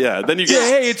there? Yeah, then you get,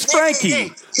 hey, it's Frankie.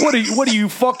 Hey. What are you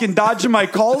fucking dodging my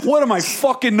calls? What am I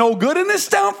fucking no good in this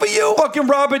town for you? Fucking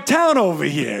Robert Town over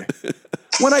here.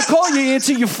 When I call you,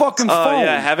 answer your fucking phone.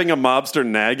 Yeah, having a mobster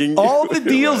nagging you. All the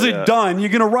deals are done. You're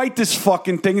going to write this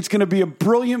fucking thing. It's going to be a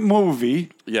brilliant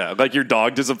movie. Yeah, like your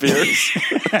dog disappears.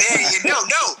 No,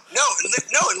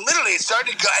 literally, it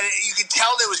started to go, you could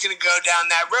tell that it was going to go down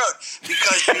that road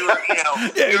because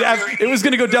it was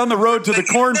going to go down the road to the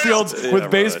cornfields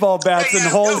with baseball bats and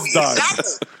holes dug.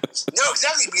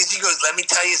 Exactly, because he goes, let me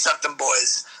tell you something,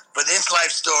 boys. For this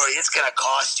life story, it's going to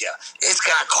cost you. It's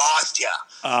going to cost you.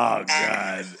 Oh, God.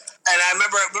 And I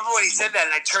remember when he said that,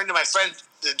 and I turned to my friend,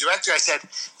 the director, I said,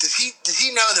 does he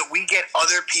know that we get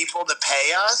other people to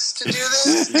pay us to do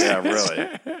this? Yeah, really.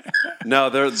 No,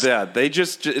 they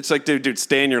just, it's like, dude,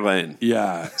 stay in your lane.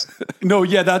 Yeah. No,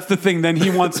 yeah, that's the thing. Then he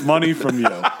wants money from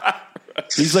you.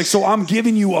 He's like, so I'm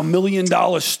giving you $1 million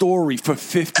story for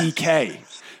 $50K.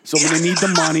 So I'm going to need the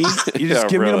money. You just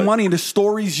give me the money and the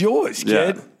story's yours,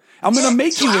 kid. Yeah. I'm going to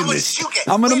make you in this.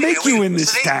 I'm going to make you in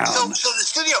this town. So the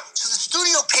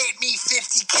studio paid me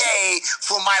 $50K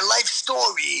for my life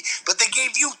story, but they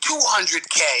gave you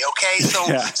 $200K. Okay, so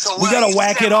we got to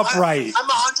whack it up right. I'm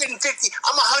 150.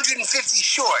 I'm 150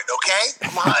 short.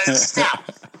 Okay, snap.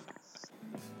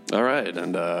 All right,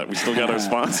 and we still got our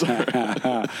sponsor.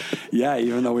 Yeah,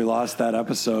 even though we lost that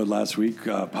episode last week,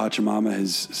 Pachamama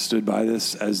has stood by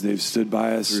this as they've stood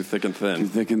by us. Through thick and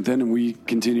thin. And we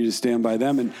continue to stand by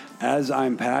them. And as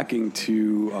I'm packing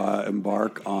to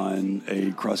embark on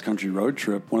a cross-country road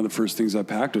trip, one of the first things I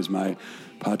packed was my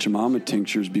Pachamama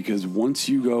tinctures, because once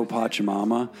you go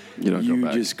Pachamama, you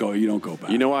don't go back.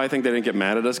 You know why I think they didn't get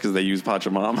mad at us? Because they use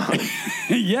Pachamama.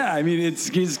 Yeah, I mean, it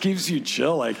keeps you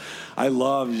chill. Like, I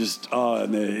love just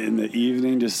in the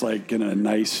evening, just like in a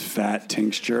nice fat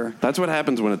tincture. That's what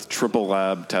happens when it's triple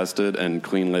lab tested and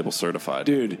clean label certified.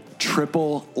 Dude,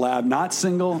 triple lab, not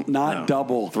single, not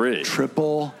double. 3.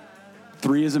 Triple.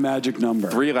 3 is a magic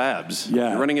number. 3 labs. Yeah.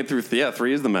 You're running it through,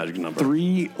 3 is the magic number.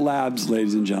 3 labs,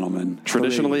 ladies and gentlemen.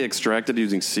 Traditionally extracted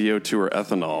using CO2 or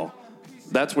ethanol.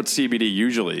 That's what CBD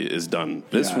usually is done.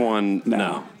 This one,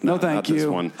 no, thank you. This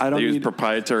one. I don't they use need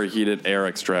proprietary heated air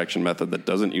extraction method that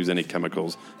doesn't use any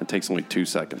chemicals. It takes only 2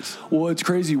 seconds. Well, it's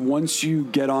crazy. Once you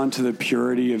get onto the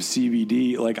purity of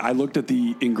CBD, like I looked at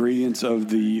the ingredients of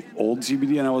the old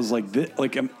CBD and I was like,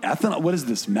 ethanol. What is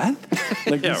this, meth?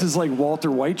 Like this is like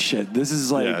Walter White shit. This is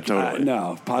like totally.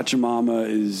 No, Pachamama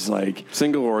is like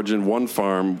single origin, one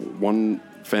farm, one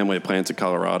family of plants in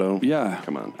Colorado. Yeah.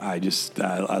 Come on. I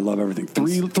love everything.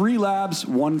 Three labs,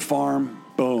 one farm.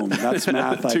 Boom. That's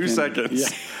math. 2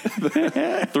 seconds.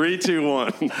 Yeah. 3, 2,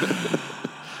 1.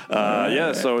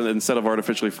 So instead of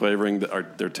artificially flavoring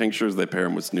their tinctures, they pair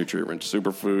them with nutrient-rich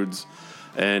superfoods.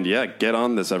 And get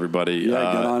on this, everybody. Yeah,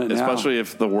 get on it now. Especially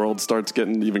if the world starts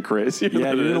getting even crazier.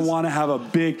 Yeah, you're going to want to have a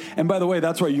big, and by the way,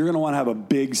 that's right, you're going to want to have a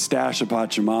big stash of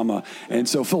Pachamama. And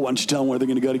so, Phil, why don't you tell them where they're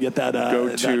going to go to get that,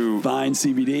 that fine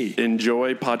CBD?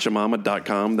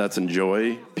 EnjoyPachamama.com. That's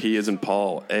enjoy, P as in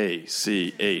Paul,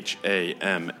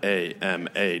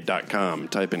 ACHAMAMA.com.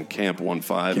 Type in Camp 15.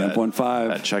 Camp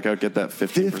 15. At checkout, get that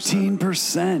 15%.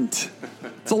 15%.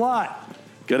 It's a lot.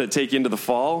 Going to take you into the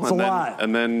fall,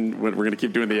 and then we're going to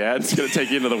keep doing the ads. It's going to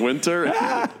take you into the winter.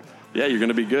 Yeah, you're going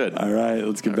to be good. All right,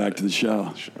 let's get back to the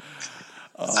show.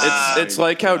 It's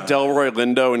like how Delroy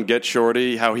Lindo in Get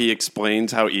Shorty, how he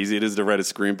explains how easy it is to write a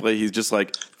screenplay. He's just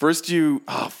like, first I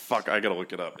got to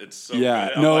look it up. It's so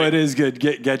good. No, it is good.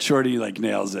 Get Shorty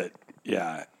nails it.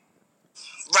 Yeah.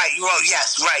 Right. Well,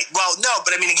 yes. Right. Well, no,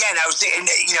 but I mean, again, I was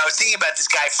thinking about this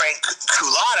guy Frank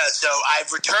Cullotta. So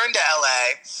I've returned to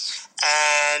LA.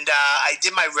 And I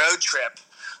did my road trip,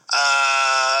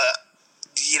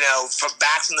 from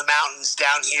back from the mountains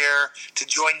down here to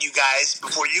join you guys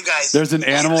before you guys. There's an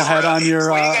animal head on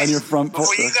your front.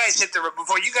 Before you guys hit the road.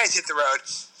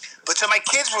 But so my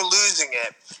kids were losing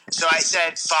it, so I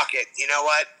said, "Fuck it." You know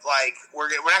what? Like we're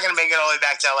not going to make it all the way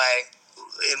back to LA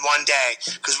in one day,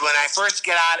 because when I first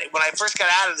got out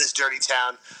of this dirty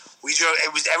town, we drove.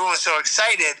 Everyone was so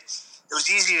excited. It was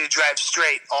easy to drive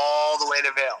straight all the way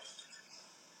to Vail.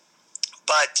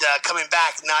 But coming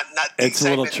back, not. It's a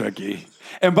little tricky.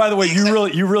 And by the way,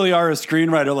 you really are a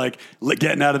screenwriter. Like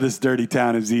getting out of this dirty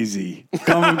town is easy.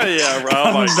 Coming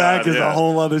back is a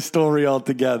whole other story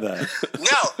altogether. But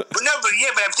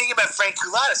I'm thinking about Frank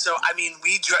Cullotta. So I mean,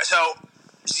 the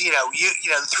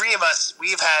three of us, we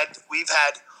had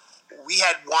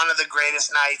one of the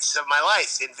greatest nights of my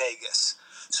life in Vegas.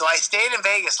 So I stayed in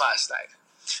Vegas last night.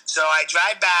 So I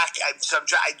drive back. I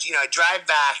drive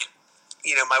back.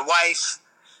 My wife,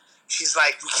 she's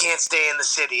like, we can't stay in the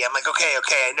city. I'm like, okay,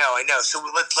 I know. So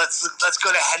let's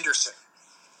go to Henderson.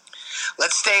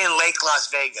 Let's stay in Lake Las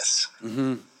Vegas.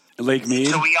 Mm-hmm. Lake Mead.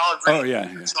 So we all agree. Oh yeah.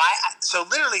 So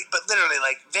literally,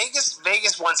 like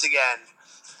Vegas once again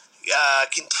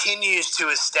continues to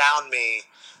astound me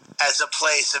as a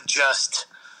place of just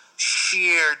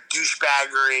sheer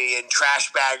douchebaggery and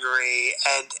trashbaggery,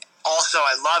 and also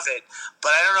I love it, but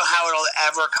I don't know how it'll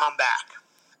ever come back.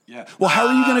 Yeah. Well, how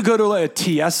are you going to go to a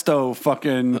Tiesto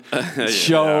fucking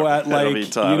show at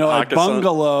a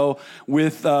bungalow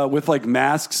with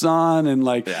masks on and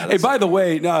hey, by the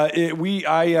way,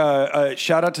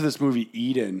 shout out to this movie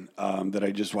Eden that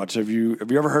I just watched. Have you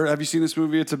seen this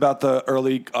movie? It's about the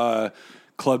early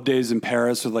club days in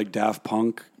Paris with Daft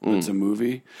Punk. It's a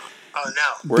movie. Oh, no.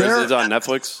 Where is it on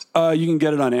Netflix? You can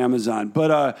get it on Amazon.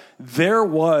 But there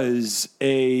was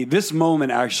this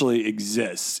moment actually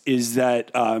exists, is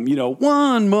that,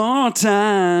 one more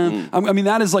time. I mean,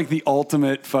 that is the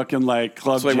ultimate fucking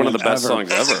club jam one of the best ever.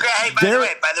 songs ever. By the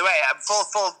way, I'm full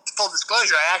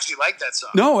disclosure, I actually like that song.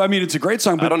 No, I mean, it's a great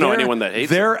song. But I don't know anyone that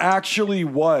hates it. There actually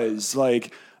was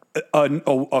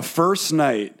a first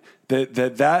night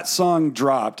that song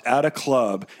dropped at a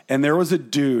club, and there was a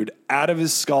dude out of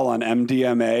his skull on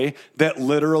MDMA that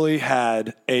literally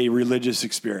had a religious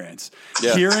experience.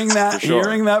 Yeah, hearing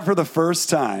that for the first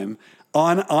time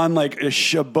on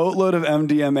a boatload of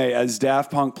MDMA as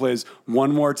Daft Punk plays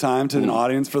One More Time to an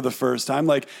audience for the first time,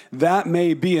 that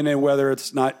may be, and whether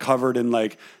it's not covered in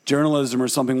journalism or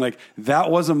something,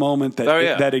 that was a moment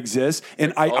that that exists,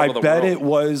 and I bet it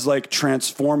was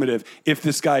transformative if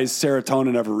this guy's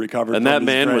serotonin ever recovered. And that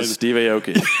man was Steve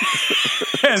Aoki.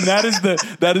 And that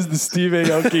is the Steve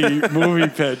Aoki movie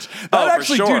pitch. For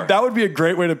sure. Dude, that would be a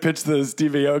great way to pitch the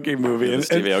Steve Aoki movie.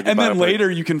 And then later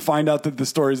you can find out that the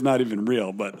story's not even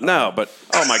real. But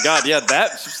oh my God, yeah,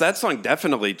 that song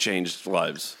definitely changed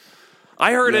lives.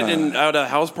 I heard it at a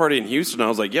house party in Houston. I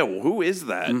was like, yeah, well, who is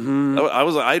that? Mm-hmm. I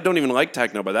was like, I don't even like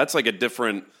techno, but that's like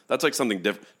that's like something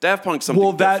different. Daft Punk's something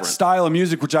different. Well, that style of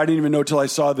music, which I didn't even know till I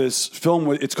saw this film,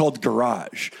 it's called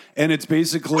garage. And it's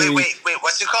basically... Wait,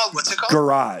 what's it called?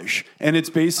 Garage. And it's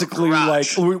basically like,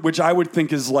 which I would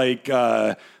think is like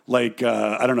I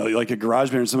don't know, like a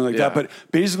garage band or something like that. But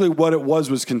basically what it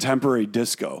was contemporary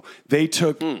disco. They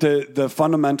took the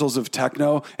fundamentals of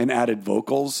techno and added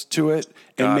vocals to it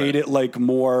and made it like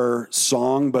more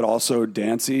song, but also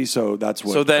dancey. So that's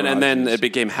what. So then, and then it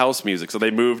became house music. So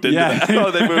they moved into that. Oh,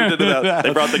 they moved into that.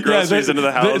 They brought the groceries into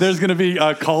the house. There's going to be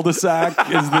cul-de-sac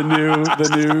is the new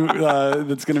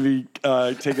that's going to be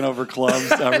taking over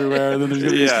clubs everywhere. And then there's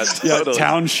going to be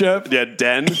township. Yeah,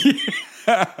 den.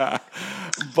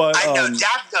 But I know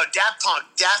Daft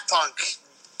Punk,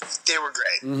 they were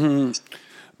great. Mm-hmm.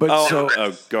 But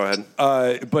go ahead.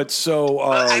 I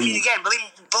mean, again,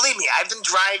 believe me, I've been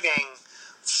driving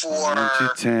for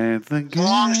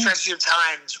long stretches of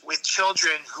times with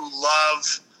children who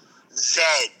love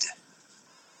Zedd.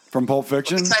 From Pulp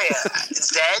Fiction? Let me tell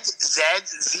you,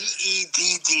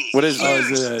 Z-E-D-D. What is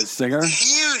is it a singer?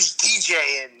 Huge DJ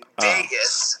in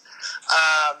Vegas.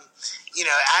 You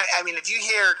know, I mean, if you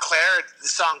hear the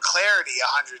song Clarity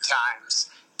 100 times,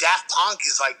 Daft Punk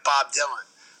is like Bob Dylan.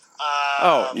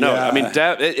 I mean,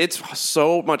 it's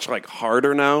so much like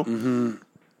harder now. Mm-hmm.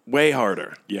 Way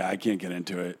harder. Yeah, I can't get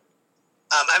into it.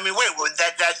 I mean, wait,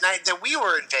 that night that we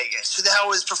were in Vegas, who the hell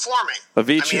was performing?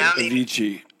 Avicii.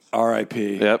 Avicii.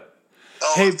 R.I.P. Yep.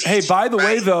 Oh, Hey, by the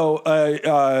way, though,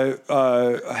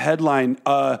 a headline,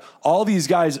 all these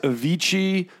guys,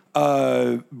 Avicii,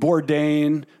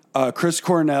 Bourdain, Chris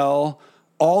Cornell,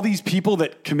 all these people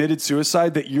that committed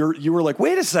suicide that you were like,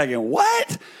 wait a second,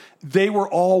 what? They were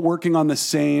all working on the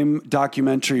same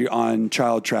documentary on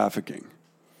child trafficking.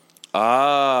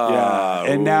 Yeah.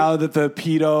 And now that the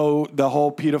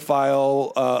whole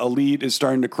pedophile elite is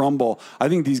starting to crumble, I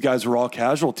think these guys were all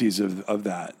casualties of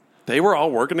that. They were all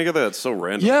working together? That's so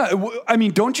random. Yeah. I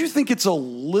mean, don't you think it's a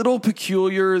little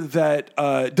peculiar that,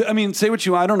 I mean, say what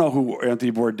you want. I don't know who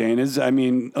Anthony Bourdain is. I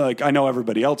mean, like, I know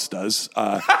everybody else does.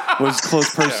 Was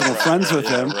close personal friends with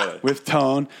him, with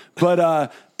Tone.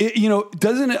 But,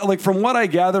 doesn't it, like, from what I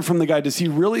gather from the guy, does he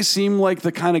really seem like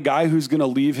the kind of guy who's going to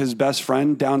leave his best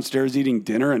friend downstairs eating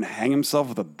dinner and hang himself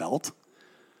with a belt?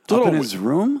 Up in his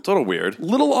room? It's a little weird.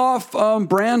 Little off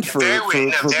brand for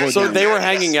Bourdain. So they were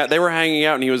hanging out. They were hanging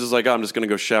out, and he was just like, "Oh, I'm just going to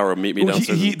go shower. Meet me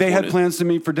downstairs." They had plans to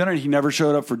meet for dinner, and he never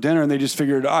showed up for dinner. And they just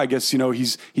figured, I guess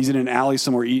he's in an alley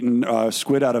somewhere eating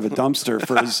squid out of a dumpster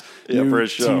for his for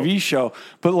his show. TV show.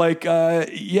 But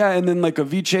and then like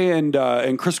Avicii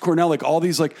and Chris Cornell, like all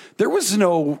these, like there was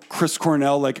no Chris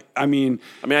Cornell. Like I mean,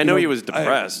 I know he was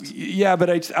depressed. But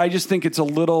I just think it is a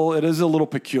little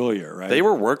peculiar, right? They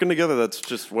were working together. That's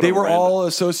just what they were all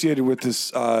associated with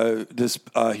this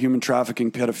human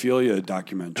trafficking pedophilia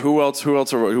documentary. Who else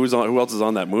is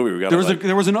on that movie?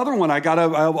 There was another one.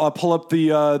 I'll pull up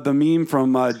the meme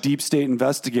from Deep State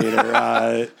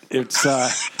Investigator. It's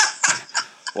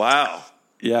wow.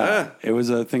 Yeah, it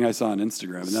was a thing I saw on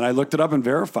Instagram, and then I looked it up and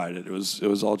verified it. It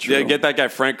was all true. Yeah, get that guy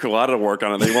Frank Cullotta to work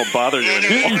on it. They won't bother you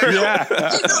anymore. No,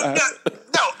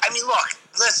 I mean, look,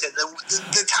 listen.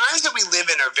 The times that we live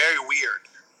in are very weird.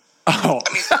 Oh,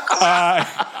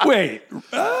 wait.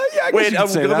 I guess you could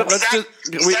say that. Is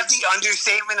that the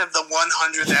understatement of the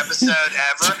 100th episode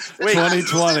ever? Wait,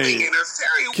 2020.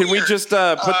 Can we just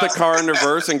put the car in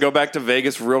reverse and go back to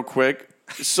Vegas real quick?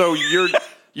 So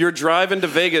you're driving to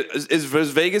Vegas. Is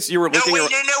Vegas? You were looking. No.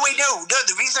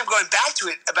 The reason I'm going back to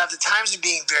it about the times of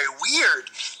being very weird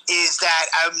is that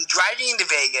I'm driving into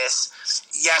Vegas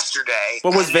yesterday.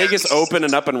 But was Vegas open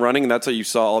and up and running, and that's how you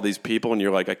saw all these people, and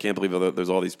you're like, I can't believe there's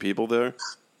all these people there?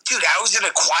 Dude, I was in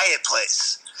a quiet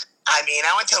place. I mean,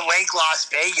 I went to Lake Las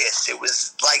Vegas. It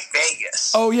was like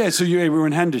Vegas. Oh, yeah, so you were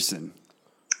in Henderson.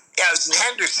 Yeah, I was in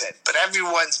Henderson, but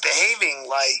everyone's behaving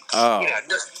like,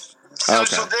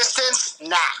 social distance?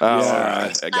 Nah. Oh, all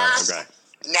right. Okay.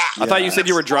 Nah. I thought you said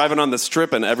you were driving on the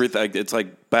strip and everything. It's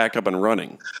like back up and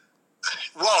running.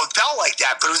 Well, it felt like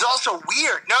that, but it was also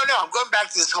weird. No, I'm going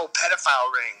back to this whole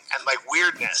pedophile ring and like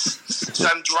weirdness. So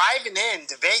I'm driving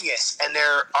into Vegas, and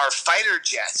there are fighter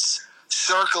jets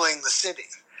circling the city.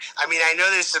 I mean, I know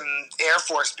there's some Air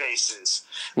Force bases,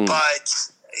 but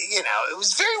it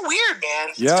was very weird,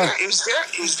 man. Yeah, it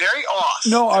was very off.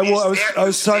 No, I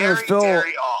was talking to Phil.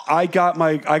 I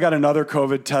got another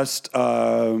COVID test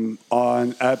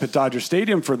at Dodger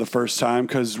Stadium for the first time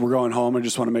because we're going home. I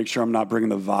just want to make sure I'm not bringing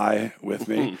the Vi with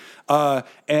me.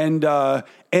 And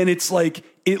it's like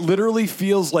it literally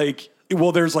feels like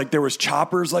Well, there was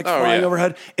choppers flying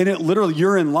overhead, and it literally,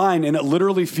 you're in line, and it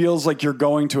literally feels like you're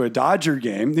going to a Dodger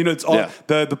game. You know, it's all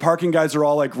the parking guys are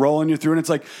all like rolling you through, and it's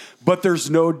like, but there's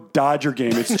no Dodger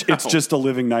game. It's it's just a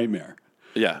living nightmare.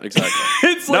 Yeah, exactly.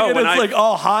 It's like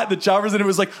all hot, the choppers, and it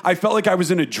was like I felt like I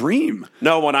was in a dream.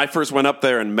 No, when I first went up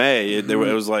there in May, it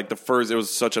was like it was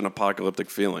such an apocalyptic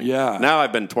feeling. Yeah. Now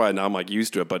I've been twice. Now I'm like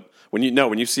used to it, but when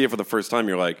you see it for the first time,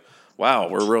 you're like, wow,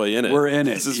 we're really in it. We're in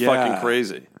it. This is fucking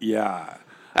crazy. Yeah.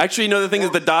 Actually, the thing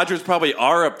is, the Dodgers probably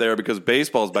are up there because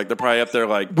baseball's back. They're probably up there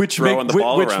throwing the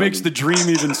ball around. Which makes the dream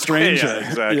even stranger. Yeah,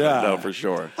 exactly. Yeah. No, for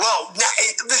sure. Well,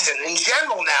 listen, in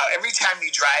general now, every time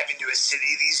you drive into a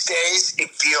city these days,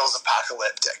 it feels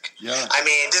apocalyptic. Yeah. I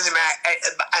mean, it doesn't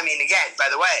matter. I mean, again, by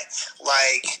the way,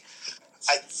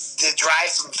 the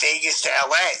drive from Vegas to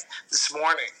LA this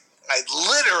morning, I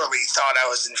literally thought I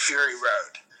was in Fury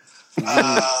Road.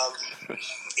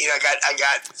 I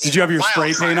got. Did you have your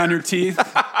spray paint on your teeth?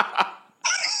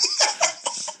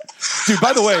 Dude,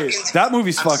 by the way, that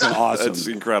movie's fucking awesome. It's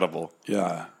incredible.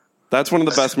 Yeah. That's one of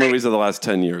the best movies of the last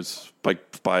 10 years,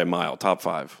 by a mile, top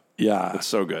 5. Yeah. It's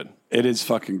so good. It is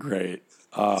fucking great.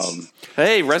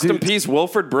 Hey, rest in peace,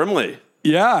 Wilford Brimley.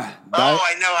 Yeah.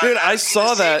 I know. Dude, I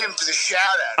saw that. For the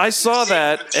shout-out. I saw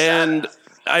that, and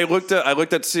I looked at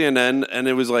CNN, and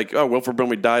it was like, oh, Wilford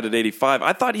Brimley died at 85.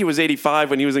 I thought he was 85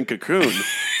 when he was in Cocoon.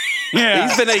 Yeah.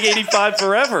 He's been like 85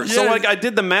 forever. Yeah. So I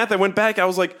did the math. I went back. I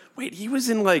was like, wait, he was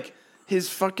in his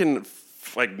fucking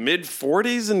mid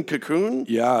 40s in Cocoon?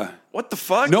 Yeah. What the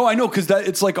fuck? No, I know, because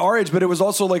it's like our age, but it was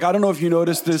also I don't know if you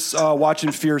noticed this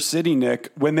watching Fear City,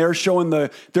 Nick, when they're showing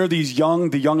the young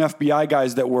FBI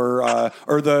guys that were,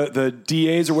 or the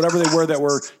DAs or whatever they were that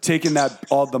were taking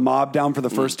the mob down for the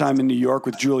first time in New York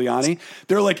with Giuliani.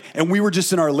 They're like, and we were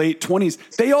just in our late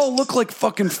 20s. They all look like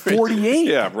fucking 48.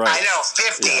 Yeah, right. I know,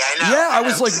 50, yeah. I know. Yeah, I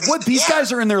was like, what? These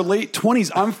guys are in their late 20s.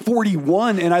 I'm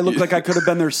 41, and I look like I could have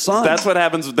been their son. That's what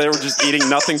happens. They were just eating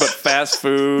nothing but fast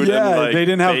food. Yeah, and they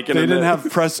didn't have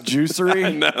pressed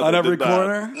juicery on every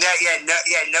corner.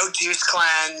 No juice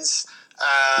cleanse.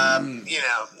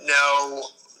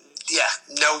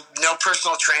 No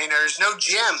personal trainers, no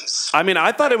gyms. I mean,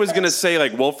 I thought it was going to say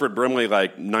Wilford Brimley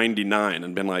 99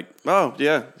 and been like, oh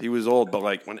yeah, he was old, but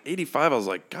when 85, I was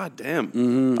like, god damn.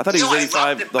 Mm-hmm. I thought he was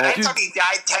 85. I thought he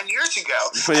died 10 years ago.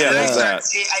 Yeah, then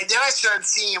I started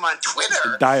seeing him on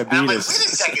Twitter. Diabetes. And I'm like, wait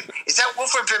a second, is that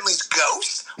Wilford Brimley's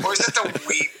ghost, or is that the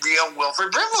real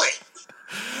Wilford Brimley?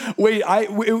 Wait,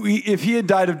 if he had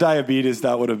died of diabetes,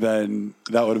 that would have been.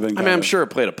 I mean, I'm sure it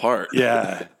played a part.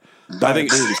 Yeah. I think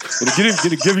it's going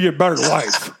to give you a better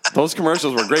life. Those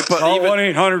commercials were great. But call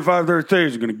 1-800-533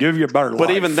 is going to give you a better life.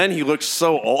 But even then, he looked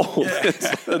so old. Yeah.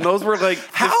 And those were 15 years ago.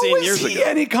 How is he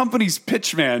any company's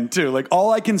pitch man, too?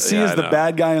 All I can see is the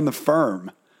bad guy in the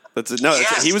firm.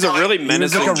 He was a really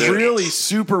menacing. He was really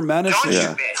super menacing. Yeah.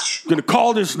 I'm going to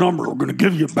call this number. We're going to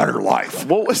give you a better life.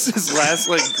 What was his last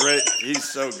great? He's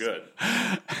so good.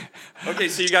 Okay,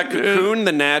 so you got Cocoon,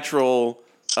 The Natural.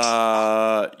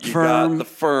 Got The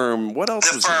Firm. What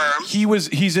else was he?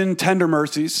 He's in Tender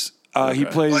Mercies. He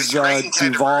plays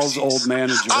Duvall's old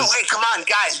manager. Oh, wait, come on,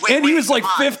 guys. He was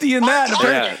 50 in that.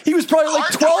 Yeah. He was probably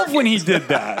 12 when he did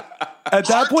that. At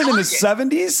that point in the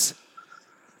 70s?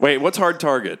 Wait, what's Hard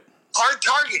Target? Hard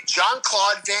Target,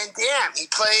 Jean-Claude Van Damme. He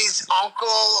plays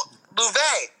Uncle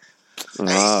Louvet. And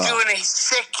he's doing a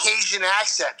sick Cajun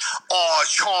accent. Oh,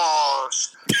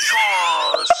 Charles, and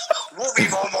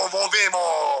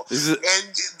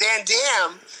Van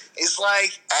Damme is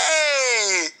like,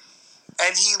 hey,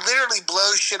 and he literally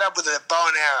blows shit up with a bow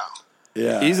and arrow.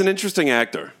 Yeah, he's an interesting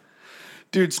actor.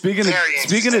 Dude, speaking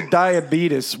of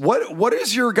diabetes, what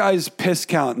is your guys' piss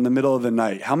count in the middle of the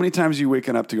night? How many times are you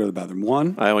waking up to go to the bathroom?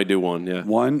 One? I only do one, yeah.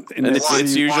 One? And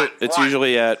it's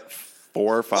usually at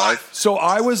 4 or 5. So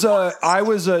I was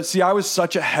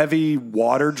such a heavy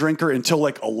water drinker until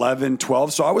 11,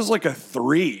 12. So I was a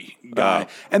 3 guy.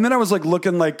 And then I was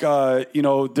looking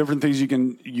different things you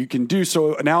can do.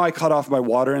 So now I cut off my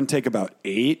water intake about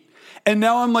 8. And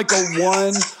now I'm a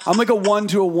 1. I'm a 1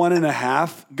 to a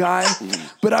 1.5 guy.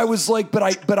 But I was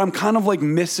but I'm kind of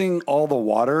missing all the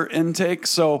water intake.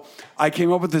 So I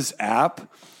came up with this app.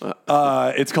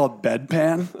 It's called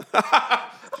Bedpan.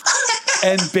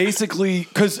 And basically,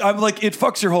 because I'm it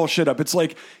fucks your whole shit up. It's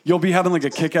you'll be having a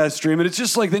kick-ass dream, and it's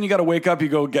just then you got to wake up, you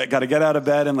got to get out of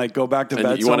bed and go back to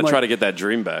bed. You want to try to get that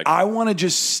dream back. I want to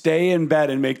just stay in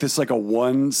bed and make this a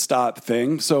one-stop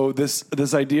thing. So this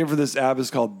idea for this app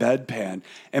is called Bedpan,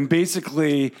 and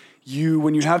basically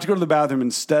when you have to go to the bathroom,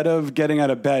 instead of getting out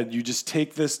of bed, you just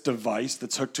take this device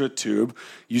that's hooked to a tube,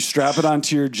 you strap it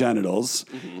onto your genitals,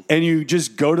 and you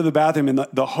just go to the bathroom, and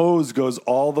the hose goes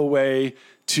all the way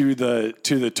to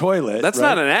the toilet. That's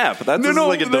right? not an app. That's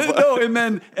like a device. No,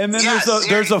 and then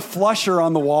there's a flusher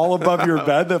on the wall above your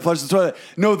bed that flushes the toilet.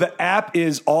 No, the app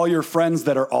is all your friends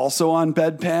that are also on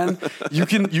bedpan.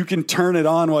 You can turn it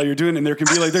on while you're doing it, and there can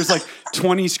be like there's like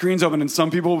 20 screens open, and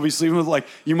some people will be sleeping with like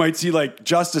you might see like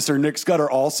Justice or Nick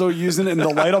Scudder also using it, and the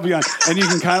light will be on, and you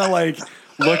can kind of like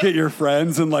look at your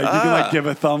friends and like you can like give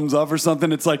a thumbs up or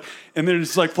something. It's like, and they're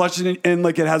just like flushing, and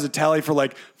like it has a tally for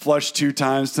like flush 2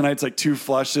 times tonight. It's like 2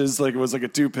 flushes, like it was like a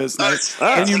 2 piss night.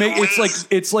 And you make it's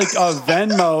like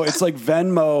Venmo. It's like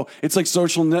Venmo. It's like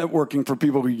social networking for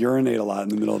people who urinate a lot in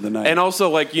the middle of the night. And also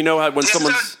like you know how when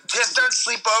someone's just don't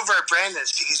sleep over at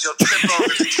Brandon's because you'll trip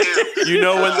over the tube.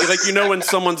 you know when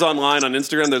someone's online on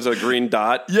Instagram, there's a green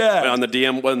dot. Yeah. On the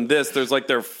DM, when there's like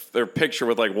their picture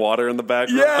with like water in the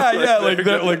background. Yeah,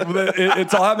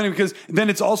 it's all happening because then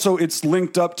it's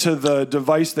linked up to the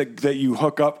device that you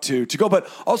hook up to go. But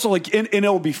also like and it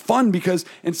will be fun because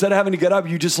instead of having to get up,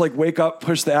 you just like wake up,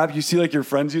 push the app, you see like your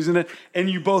friends using it, and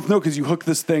you both know because you hook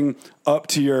this thing up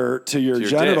to your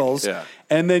genitals. Dick, yeah.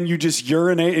 And then you just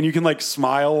urinate, and you can like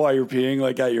smile while you're peeing,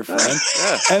 like at your friend.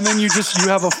 And then you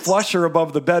have a flusher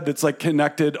above the bed that's like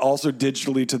connected also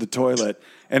digitally to the toilet,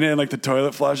 and then like the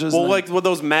toilet flushes. Well, like with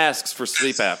those masks for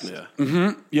sleep apnia.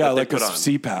 Mm-hmm. Yeah, like a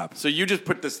CPAP. So you just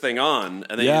put this thing on,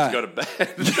 and then you just go to bed.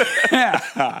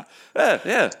 Yeah.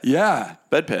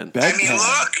 Bedpan. I mean,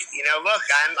 look,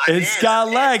 I'm It's in. got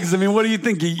legs. I mean, what do you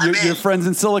think? Your friends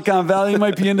in Silicon Valley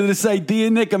might be into this idea,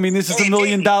 Nick. I mean, this is $1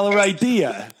 million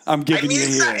idea I'm giving you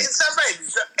here. It's not right.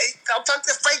 I'll talk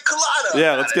to Frank Collado.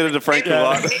 Yeah, let's get into Frank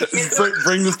Collado.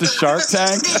 Bring this to Shark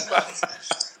Tank.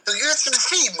 He'll give us some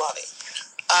seed money.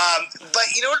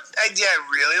 But you know what idea I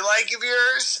really like of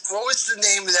yours? What was the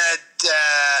name of that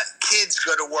kids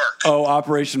go to work? Oh,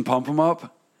 Operation Pump 'Em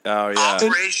Up? Oh, yeah.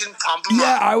 Operation Pump 'Em Up.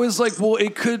 Yeah, I was like, well,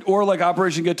 it could, or like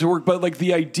Operation Get to Work, but like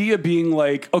the idea being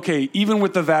like, okay, even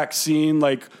with the vaccine,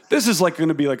 like this is like going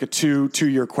to be like a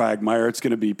two-year quagmire. It's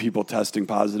going to be people testing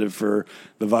positive for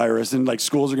the virus, and like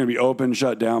schools are going to be open,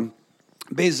 shut down.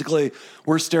 Basically,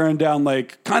 we're staring down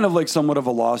like kind of like somewhat of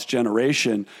a lost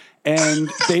generation. And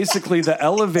basically the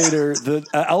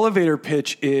elevator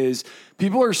pitch is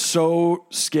people are so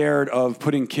scared of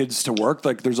putting kids to work.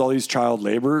 Like there's all these child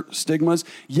labor stigmas,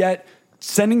 yet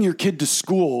sending your kid to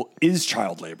school is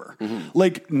child labor. Mm-hmm.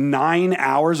 Like 9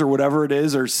 hours or whatever it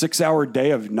is, or 6-hour day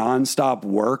of nonstop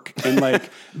work and like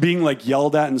being like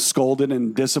yelled at and scolded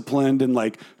and disciplined and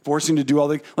like forcing to do all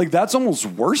the, like that's almost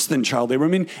worse than child labor. I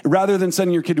mean, rather than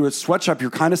sending your kid to a sweatshop, you're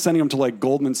kind of sending them to like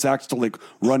Goldman Sachs to like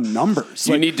run numbers.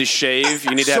 You like, need to shave.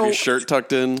 You need to have your shirt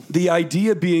tucked in. The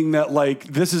idea being that like,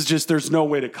 this is just, there's no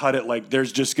way to cut it. Like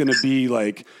there's just going to be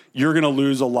like, you're going to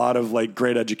lose a lot of like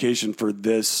great education for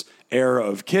this era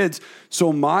of kids.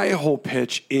 So my whole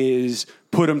pitch is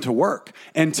put them to work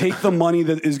and take the money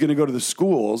that is going to go to the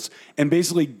schools and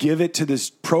basically give it to this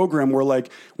program where like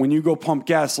when you go pump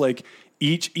gas, like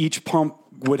each pump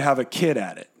would have a kid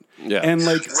at it. Yeah. And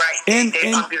like,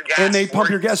 right. they pump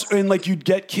your gas, and like you'd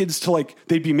get kids to like,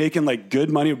 they'd be making like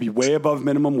good money. It would be way above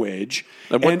minimum wage.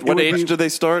 And what age do they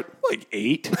start? Like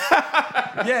 8.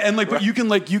 Yeah. And like, but you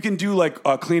can do like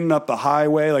cleaning up the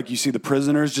highway. Like you see the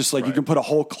prisoners, just like you can put a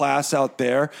whole class out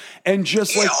there and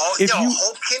just like, if you,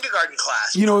 whole kindergarten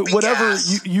class, you know, whatever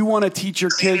you want to teach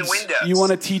your kids, windows. You want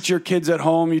to teach your kids at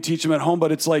home, you teach them at home,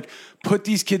 but it's like, put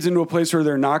these kids into a place where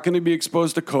they're not going to be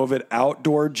exposed to COVID,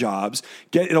 outdoor jobs.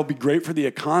 It'll be great for the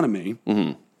economy.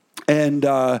 Mm-hmm.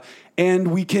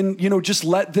 And we can, you know, just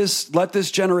let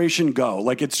this generation go.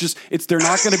 Like they're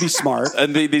not going to be smart.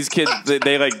 And these kids,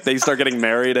 they start getting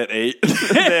married at 8.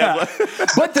 Yeah.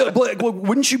 but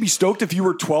wouldn't you be stoked if you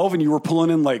were 12 and you were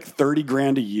pulling in like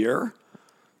 $30,000 a year?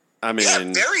 I mean, yeah,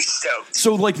 very stoked.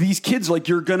 So like these kids, like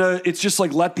it's just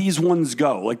like let these ones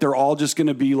go. Like they're all just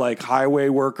gonna be like highway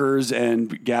workers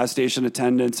and gas station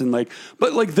attendants and like,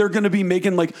 but like they're gonna be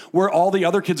making like where all the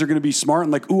other kids are gonna be smart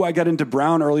and like, ooh, I got into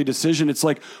Brown early decision. It's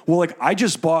like, well, like I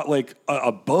just bought like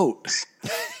a boat.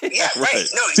 Yeah, right.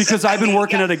 No, because I've been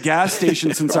working at a gas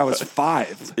station since I was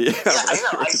 5. Yeah, I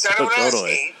know. I started when I was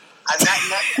 8. I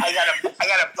got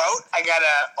a boat. I got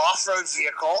an off-road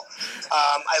vehicle.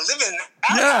 I live in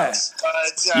a house,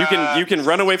 but you can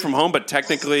run away from home, but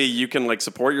technically you can like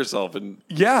support yourself and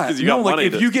because you got money.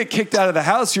 If you get kicked out of the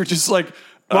house, you're just like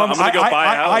I'm going to go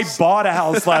buy a house. I bought a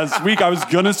house last week. I was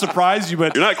going to surprise you,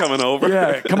 but... You're not coming over.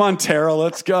 Yeah, come on, Tara,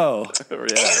 let's go. Yeah, no,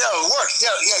 it works.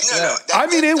 No. I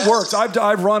mean, it works.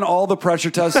 I've run all the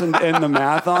pressure tests and the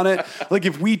math on it. Like,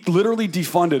 if we literally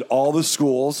defunded all the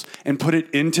schools and put it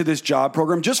into this job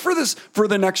program, just for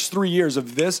the next 3 years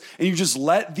of this, and you just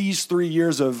let these 3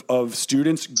 years of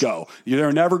students go.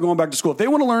 They're never going back to school. If they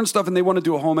want to learn stuff and they want to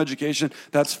do a home education,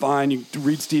 that's fine. You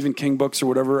read Stephen King books or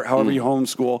whatever, however you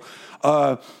homeschool.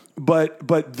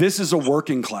 But this is a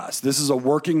working class. This is a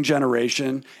working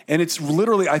generation, and it's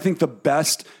literally, I think,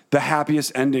 the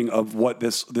happiest ending of what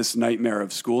this nightmare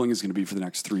of schooling is going to be for the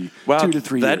next 2 to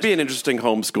 3 years. That'd be an interesting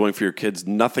homeschooling for your kids.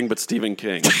 Nothing but Stephen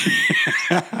King.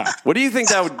 What do you think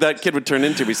that kid would turn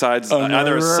into besides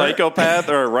either a psychopath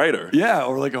or a writer? Yeah,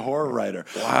 or like a horror writer.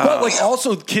 Wow. But like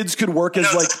also kids could work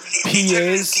as like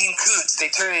PAs. They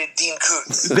turn into Dean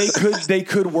Koontz. They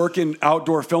could work in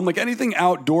outdoor film, like anything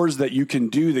outdoors that you can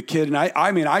do. The kid, and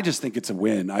I mean, I just think it's a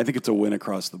win. I think it's a win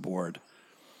across the board.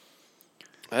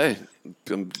 Hey,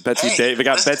 Betsy we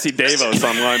got Betsy Davos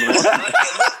online.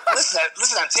 Listen,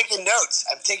 I'm taking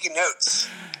notes.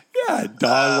 Yeah,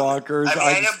 dog walkers.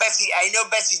 I know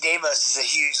Betsy Davos is a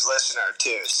huge listener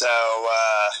too. So,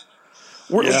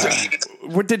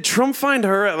 did Trump find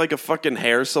her at like a fucking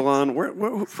hair salon?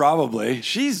 Where probably.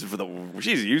 She's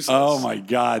useless. Oh my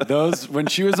God, those when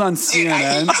she was on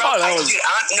CNN.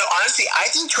 Honestly, I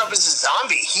think Trump is a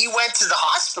zombie. He went to the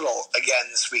hospital again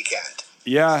this weekend.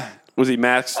 Yeah. Was he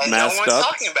masked no one's up?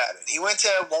 talking about it. He went to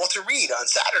Walter Reed on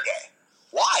Saturday.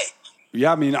 Why?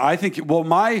 Yeah, I mean, I think. Well,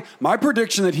 my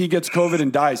prediction that he gets COVID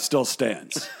and dies still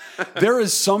stands. There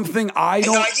is something I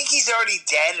don't. No, I think he's already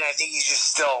dead, and I think he's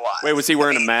just still alive. Wait, was he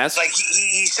wearing a mask? Like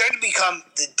he started to become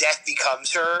the death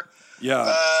becomes her.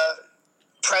 Yeah.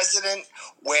 President,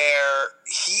 where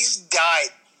he's died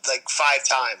like 5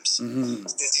 times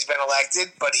since he's been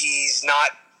elected, but he's not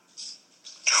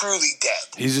truly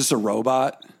dead. He's just a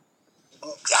robot.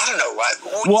 I don't know what.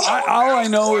 Well, all I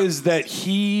know is that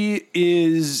he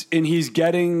is, and he's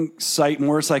getting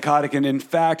more psychotic. And in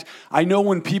fact, I know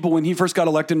when he first got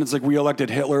elected, and it's like we elected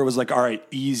Hitler, it was like, all right,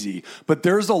 easy. But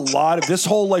there's a lot of this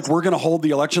whole like we're going to hold the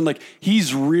election. Like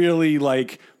he's really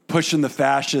like pushing the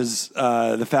fascist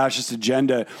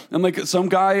agenda. And like some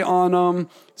guy on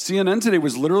CNN today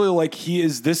was literally like,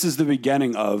 this is the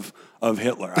beginning of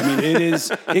Hitler. I mean,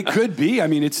 it could be. I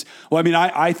mean,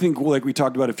 I think like we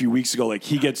talked about a few weeks ago, like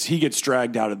he gets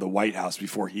dragged out of the White House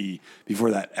before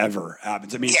that ever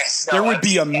happens. I mean, there would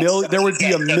be a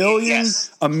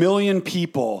million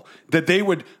people that they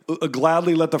would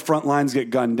gladly let the front lines get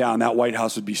gunned down. That White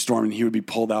House would be stormed and he would be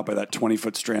pulled out by that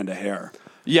 20-foot strand of hair.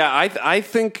 Yeah, I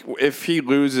think if he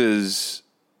loses,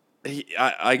 we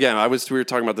were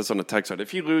talking about this on the text side.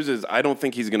 If he loses, I don't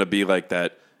think he's going to be like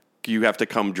that. You have to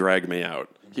come drag me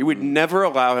out. He would never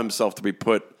allow himself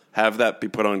to have that be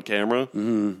put on camera.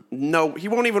 Mm-hmm. No, he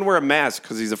won't even wear a mask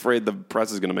because he's afraid the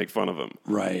press is going to make fun of him.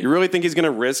 Right. You really think he's going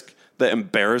to risk the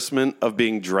embarrassment of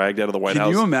being dragged out of the White House?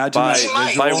 Can you imagine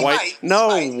that? No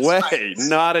way.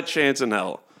 Not a chance in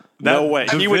hell. No way.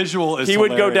 He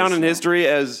would go down in history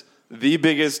as the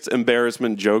biggest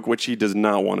embarrassment joke, which he does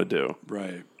not want to do.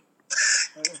 Right.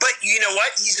 But you know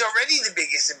what? He's already the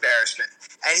biggest embarrassment.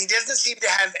 And he doesn't seem to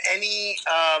have any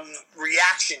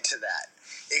reaction to that,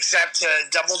 except to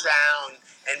double down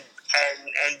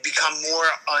and become more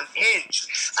unhinged.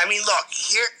 I mean, look,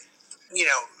 here,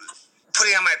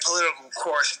 putting on my political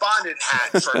correspondent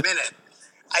hat for a minute,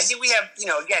 I think we have,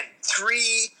 again,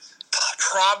 3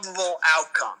 probable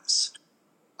outcomes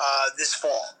this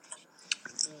fall.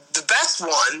 The best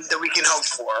one that we can hope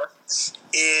for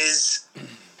is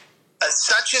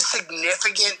such a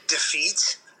significant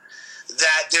defeat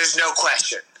that there's no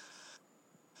question.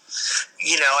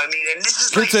 I mean, and this is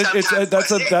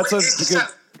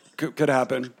could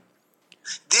happen.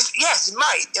 Yes, it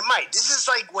might. This is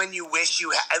like when you wish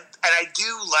you had, and I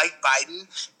do like Biden.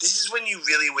 This is when you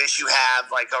really wish you have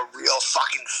like a real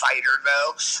fucking fighter,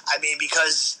 though. I mean,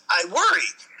 because I worry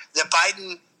that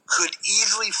Biden could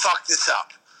easily fuck this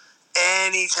up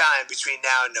anytime between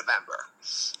now and November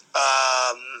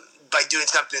by doing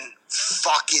something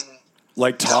fucking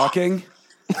like talking.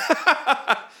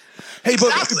 Hey,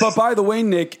 exactly. but by the way,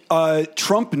 Nick,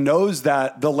 Trump knows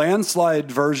that the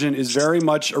landslide version is very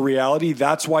much a reality.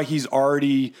 That's why he's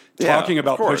already talking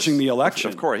about pushing the election.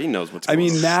 Of course, he knows what's going on. I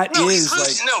mean,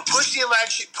 push the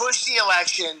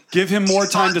election. Give him more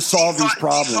time to solve these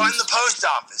problems. Defund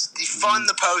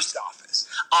the post office.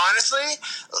 Honestly,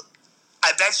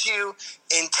 I bet you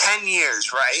in 10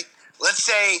 years, right? Let's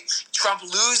say Trump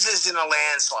loses in a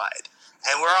landslide.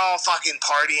 and we're all fucking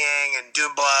partying and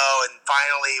doing blow, and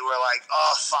finally we're like,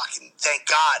 oh, fucking thank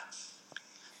God.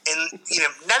 In,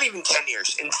 not even 10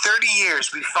 years, in 30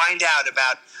 years, we find out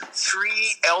about 3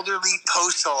 elderly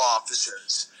postal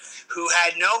officers who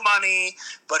had no money,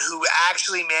 but who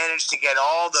actually managed to get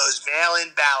all those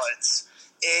mail-in ballots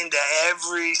into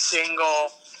every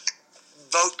single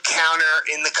vote counter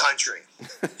in the country.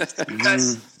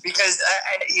 because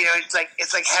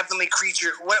it's like Heavenly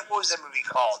Creature. What was that movie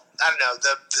called? I don't know,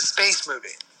 the space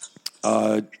movie.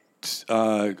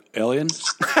 Alien.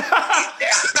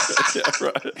 Yeah,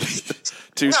 right.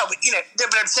 No,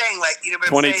 but I'm saying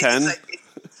 2010.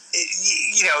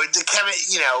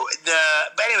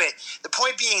 But anyway, the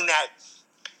point being that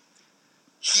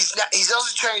he's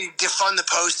also trying to defund the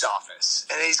post office,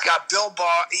 and he's got Bill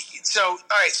Barr. So all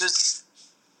right, so it's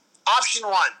option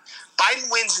 1.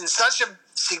 Biden wins in such a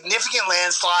significant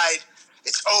landslide.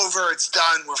 It's over. It's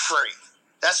done. We're free.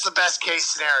 That's the best case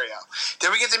scenario.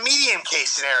 Then we get the medium case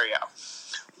scenario,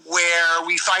 where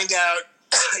we find out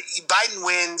Biden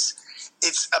wins.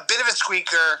 It's a bit of a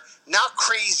squeaker, not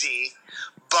crazy,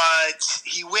 but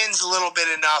he wins a little bit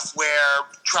enough where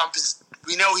Trump is.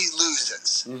 We know he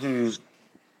loses. Mm-hmm.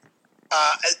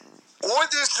 Or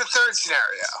there's the third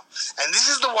scenario, and this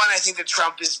is the one I think that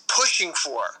Trump is pushing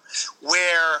for,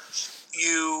 where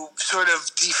you sort of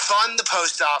defund the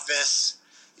post office,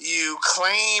 you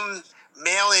claim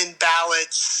mail-in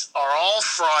ballots are all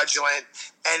fraudulent,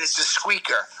 and it's a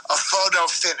squeaker, a photo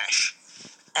finish.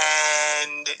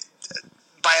 And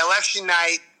by election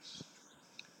night,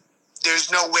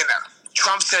 there's no winner.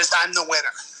 Trump says, I'm the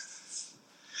winner.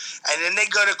 And then they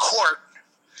go to court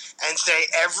and say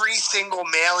every single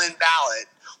mail-in ballot,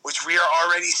 which we are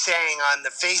already saying on the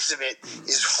face of it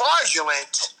is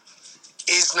fraudulent,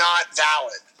 is not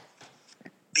valid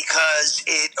because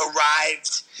it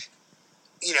arrived,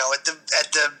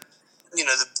 at the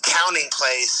counting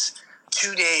place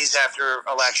 2 days after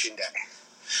Election Day.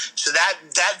 So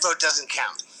that vote doesn't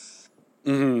count.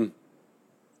 Mm-hmm.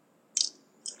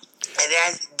 And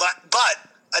then, but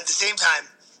at the same time,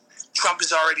 Trump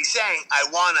is already saying, I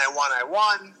won.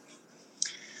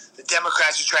 The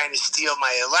Democrats are trying to steal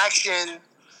my election.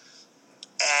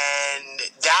 And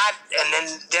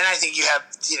then I think you have,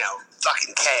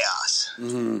 fucking chaos.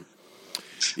 Mm-hmm.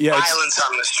 Yeah, violence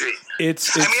on the street. I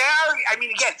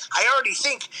already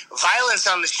think violence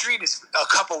on the street is a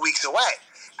couple weeks away.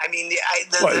 I mean,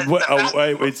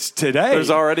 it's today.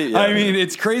 There's already. Yeah. I mean,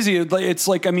 it's crazy. It's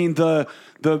like, I mean,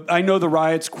 I know the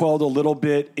riots quelled a little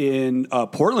bit in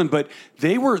Portland, but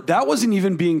that wasn't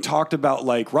even being talked about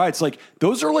like riots. Like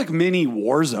those are like mini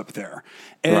wars up there.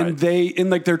 And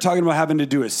right. They're talking about having to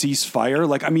do a ceasefire.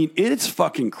 Like, I mean, it's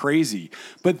fucking crazy.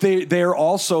 But they're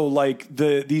also like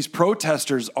these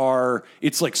protesters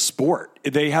it's like sport.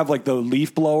 They have like the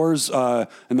leaf blowers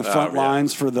in the front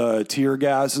lines for the tear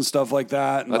gas and stuff like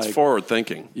that. And that's forward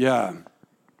thinking. Yeah.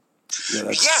 Yeah,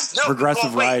 that's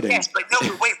progressive rioting. Yes, but no,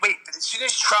 wait. As soon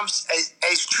as Trump's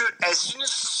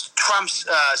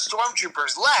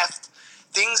stormtroopers left,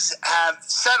 things have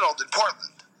settled in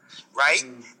Portland, right?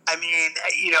 Mm. I mean,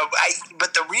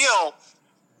 but the real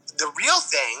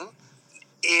thing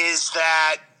is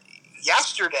that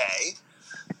yesterday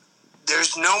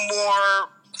there's no more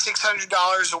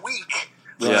 $600 a week.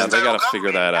 Yeah, they got to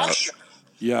figure that out.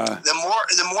 Yeah.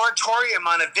 The moratorium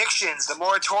on evictions, the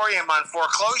moratorium on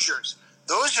foreclosures,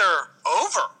 those are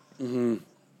over. Mm-hmm.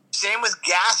 Same with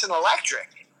gas and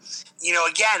electric.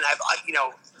 Again,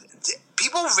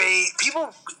 people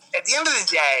at the end of the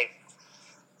day,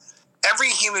 every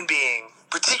human being,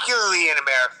 particularly in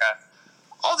America,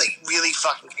 all they really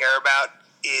fucking care about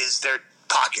is their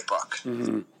pocketbook. Mm-hmm.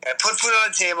 Can I put food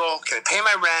on the table? Can I pay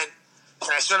my rent?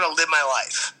 Can I sort of live my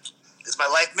life? Is my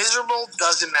life miserable?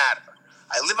 Doesn't matter.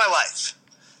 I live my life.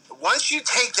 But once you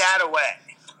take that away,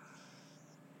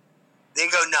 they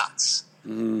go nuts.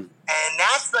 Mm-hmm. And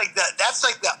that's like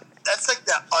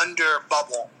the under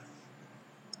bubble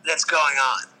that's going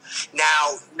on.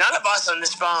 Now, none of us on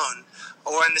this phone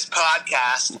or in this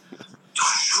podcast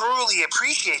truly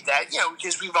appreciate that,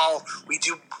 because we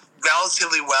do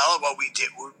relatively well at what we do.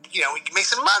 We can make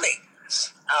some money.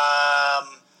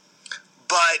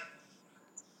 But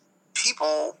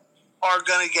people are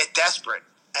going to get desperate,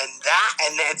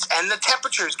 and the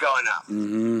temperature is going up.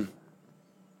 Mm-hmm.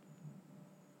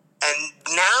 And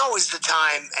now is the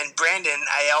time. And Brandon,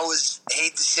 I always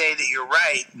hate to say that you're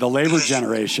right. The labor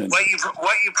generation. What you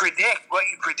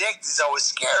predict is always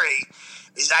scary.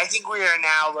 Is I think we are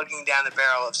now looking down the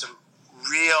barrel of some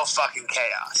real fucking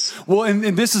chaos. Well,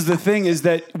 and this is the thing is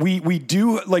that we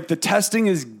do like the testing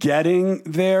is getting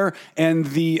there, and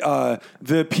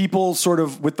the people sort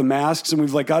of with the masks, and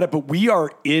we've like got it, but we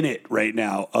are in it right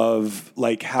now of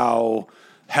like how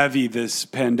heavy this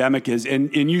pandemic is,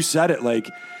 and you said it like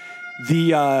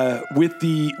with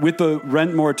the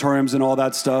rent moratoriums and all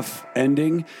that stuff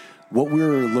ending. What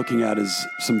we're looking at is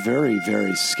some very,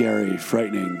 very scary,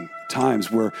 frightening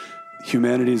times where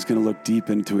humanity is going to look deep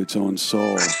into its own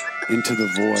soul, into the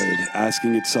void,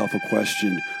 asking itself a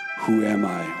question: who am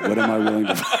I? What am I willing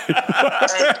to fight?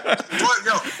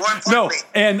 No,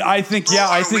 and I think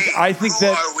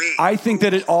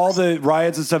that all the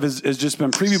riots and stuff has just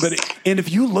been preview. And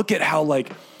if you look at how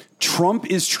like Trump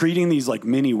is treating these like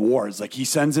mini wars, like he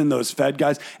sends in those Fed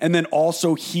guys, and then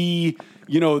also he,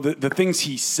 you know, the things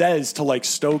he says to like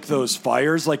stoke those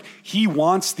fires, like he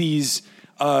wants these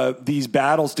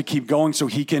battles to keep going so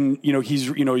he can,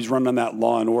 he's running on that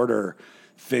law and order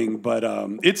thing. But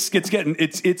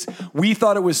it's we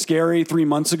thought it was scary 3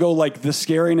 months ago. Like the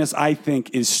scariness, I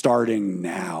think, is starting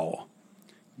now.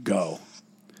 Go.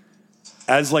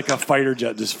 As like a fighter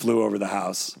jet just flew over the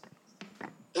house.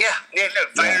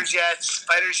 Fighter jets,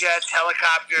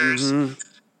 helicopters. Mm-hmm.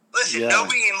 Listen,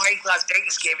 nobody in Lake Las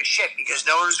Vegas gave a shit because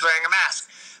no one was wearing a mask.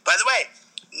 By the way,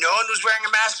 no one was wearing a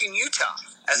mask in Utah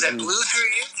as I blew through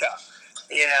Utah.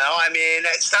 You know, I mean,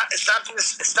 I stopped to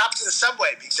the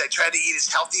subway because I try to eat as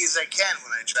healthy as I can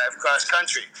when I drive cross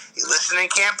country. You listening,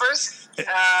 campers?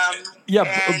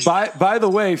 By the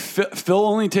way, Phil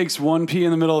only takes 1 pee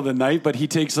in the middle of the night, but he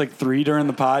takes like 3 during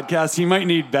the podcast. He might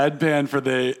need bedpan for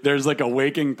there's like a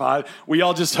waking pod. We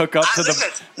all just hook up to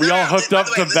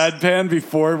bedpan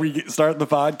before we start the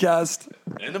podcast.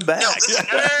 In the back. No.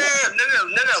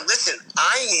 Listen,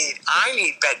 I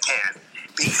need bedpan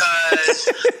because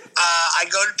I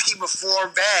go to pee before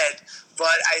bed. But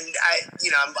I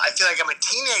feel like I'm a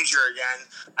teenager again.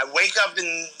 I wake up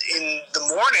in the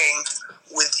morning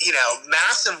with,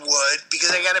 massive wood because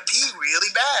I got to pee really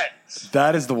bad.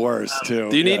 That is the worst, too.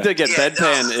 Do you need to get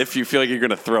bedpan if you feel like you're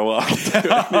going to throw up?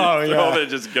 It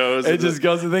just goes. It just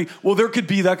goes to the thing. Well, that could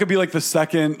be like the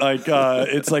second, like,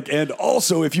 it's like, and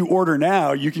also if you order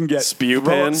now, you can get Spew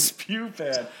pan.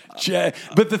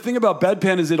 But the thing about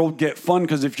bedpan is it'll get fun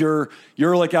because if you're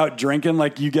like out drinking,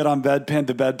 like you get on the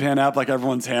bedpan app, like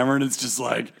everyone's hammered. It's just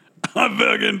like, I'm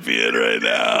fucking peeing right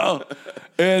now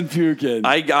and puking.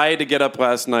 I had to get up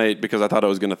last night because I thought I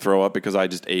was going to throw up because I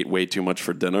just ate way too much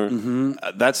for dinner.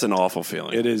 Mm-hmm. That's an awful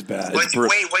feeling. It is bad. What'd you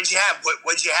have?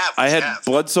 What'd you have? I had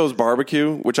Bloodsoe's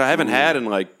barbecue, which I haven't had in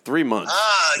like 3 months.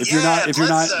 If you're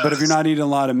not eating a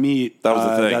lot of meat, that was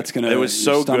the thing. That's gonna. It was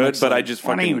so good, but I just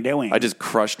what are you doing? I just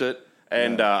crushed it.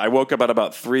 And I woke up at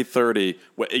about 3:30.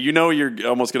 You're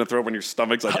almost going to throw up when your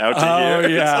stomach's like out to here.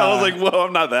 Yeah. So I was like, well,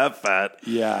 I'm not that fat.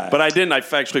 Yeah. But I didn't. I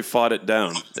actually fought it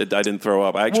down. I didn't throw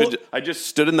up. I just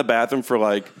stood in the bathroom for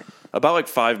about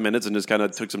 5 minutes and just kind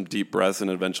of took some deep breaths,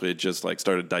 and eventually it just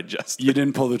started digesting. You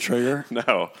didn't pull the trigger?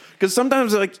 No. Because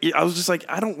sometimes I was just like,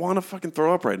 I don't want to fucking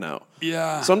throw up right now.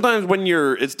 Yeah. Sometimes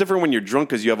it's different when you're drunk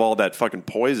because you have all that fucking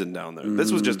poison down there.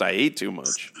 This was just I ate too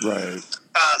much. Right.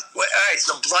 All right,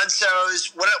 so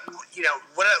Bloodsoes, what other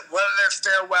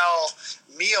farewell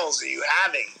meals are you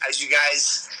having as you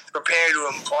guys prepare to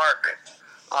embark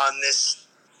on this?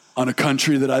 On a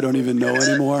country that I don't even know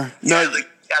anymore?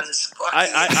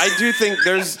 I do think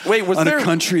there's... Wait, was there... a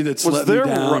country that's let me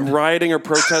down. Rioting or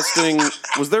protesting...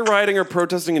 Was there rioting or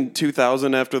protesting in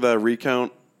 2000 after the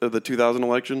recount of the 2000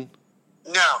 election?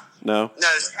 No,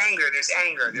 there's anger.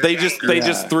 They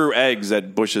just threw eggs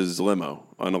at Bush's limo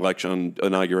on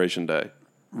inauguration day.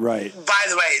 Right. By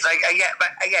the way,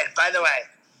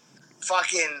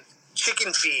 fucking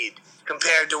chicken feed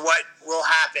compared to what will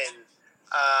happen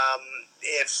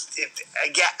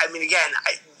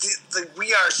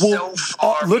we are so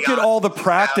far. Look at all the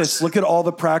practice. Look at all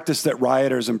the practice that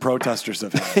rioters and protesters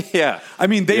have had. Yeah. I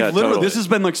mean, they've literally. Totally. This has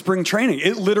been like spring training.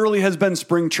 It literally has been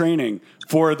spring training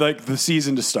for the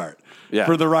season to start. Yeah.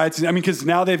 For the riots. I mean, because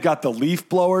now they've got the leaf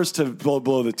blowers to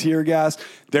blow the tear gas.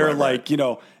 They're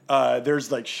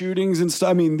there's like shootings and stuff.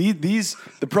 I mean,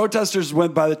 the protesters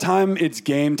went by the time it's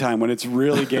game time, when it's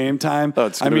really game time.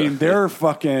 They're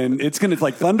fucking. It's gonna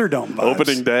like Thunderdome vibes.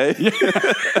 Opening day.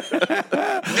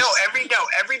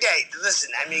 Every day. Listen,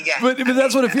 again. But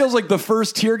that's what it feels like. The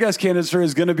first tear gas canister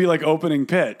is going to be like opening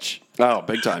pitch. Oh,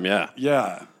 big time, yeah.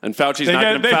 Yeah. And Fauci's not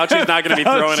going to be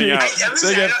throwing it out.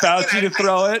 They get Fauci to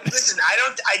throw it. Listen,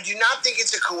 I do not think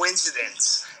it's a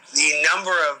coincidence the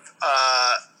number of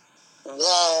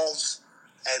walls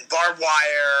and barbed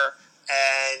wire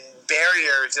and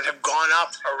barriers that have gone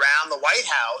up around the White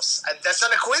House. That's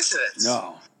not a coincidence.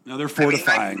 No. No, they're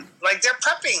fortifying. I mean, like they're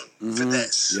prepping for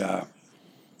this. Yeah.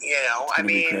 You know, I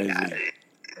mean,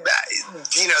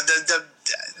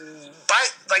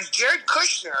 like Jared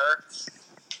Kushner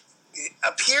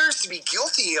appears to be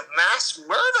guilty of mass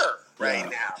murder right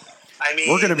now. I mean,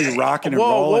 we're going to be rocking and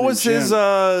rolling. What was his?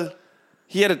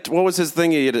 What was his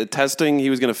thing? He had a testing. He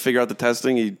was going to figure out the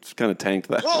testing. He kind of tanked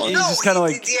that. Well, he's just kind of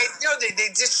like they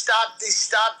just stopped. They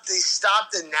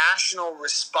stopped the national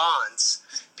response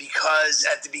because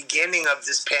at the beginning of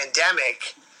this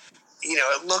pandemic, you know,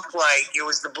 it looked like it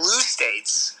was the blue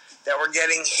states that were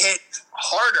getting hit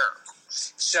harder.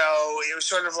 So it was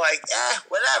sort of like,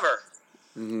 whatever.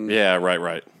 Mm-hmm. Yeah,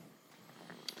 right.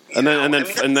 And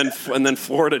then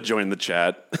Florida joined the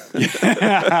chat. and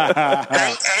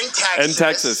Texas. And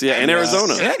Texas, yeah, and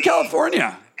Arizona. And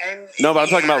California. No, but I'm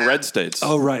talking about red states.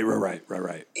 Oh, right.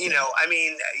 You know,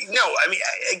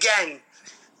 again,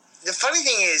 the funny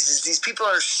thing is these people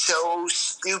are so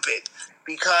stupid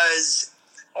because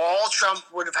all Trump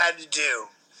would have had to do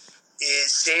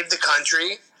is save the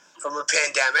country from a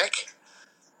pandemic,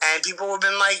 and people would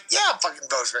have been like, yeah, I'll fucking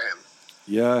vote for him.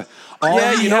 Yeah.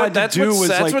 That's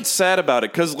what's sad about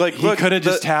it. Because he could have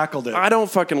just tackled it. I don't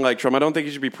fucking like Trump. I don't think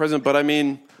he should be president. But I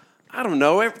mean, I don't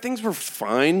know. Things were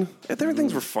fine.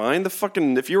 Things were fine.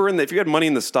 If you had money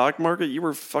in the stock market, you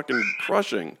were fucking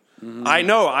crushing. Mm-hmm. I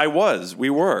know. I was.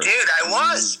 We were. Dude, I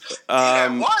was. I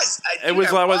was.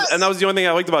 And that was the only thing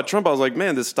I liked about Trump. I was like,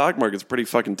 man, this stock market's pretty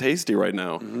fucking tasty right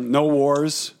now. Mm-hmm. No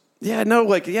wars. Yeah,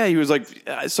 no, he was like,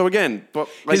 so again, but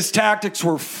his tactics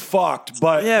were fucked,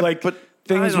 but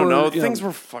things things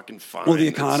were fucking fine. Well, the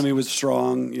economy was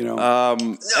strong, you know.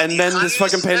 And then this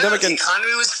fucking pandemic, the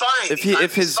economy was fine.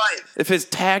 If his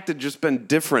tact had just been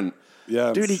different,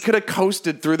 dude, he could have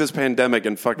coasted through this pandemic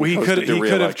and fucking. He could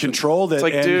have controlled it. It's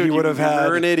like, and dude, he would have had.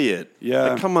 You're an idiot. Yeah,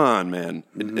 like, come on, man.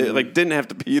 Mm-hmm. It didn't have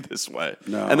to be this way.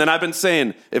 No. And then I've been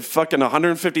saying, if fucking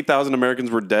 150,000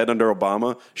 Americans were dead under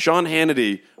Obama, Sean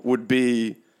Hannity would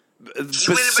be.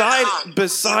 Beside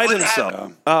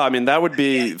himself. I mean, that would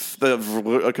be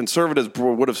the conservatives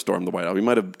would have stormed the White House. We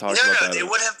might have talked about that.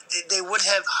 They would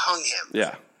have hung him.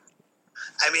 Yeah.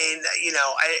 I mean, you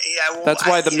know, that's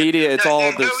why the media.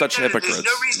 They're such hypocrites. There's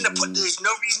no reason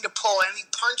to pull any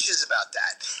punches about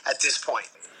that at this point.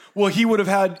 Well, he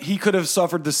could have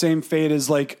suffered the same fate as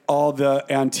like all the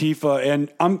Antifa and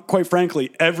quite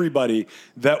frankly, everybody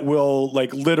that will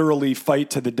like literally fight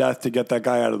to the death to get that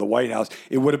guy out of the White House.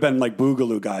 It would have been like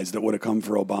Boogaloo guys that would have come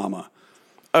for Obama.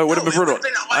 Oh, it would have been brutal. It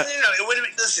would have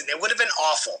been, listen, it would have been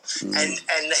awful. Mm. And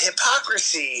the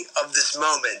hypocrisy of this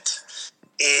moment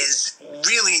is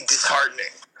really disheartening.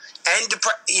 And,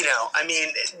 you know, I mean,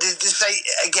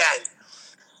 again.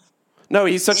 No,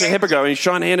 he's such a hypocrite. I mean,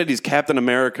 Sean Hannity's Captain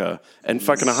America, and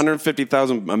fucking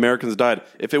 150,000 Americans died.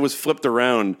 If it was flipped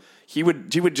around, he'd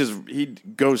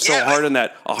go so hard in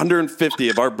that 150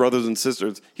 of our brothers and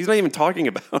sisters. He's not even talking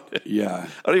about it. Yeah, I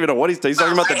don't even know what he's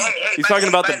talking about. He's talking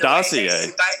about the dossier.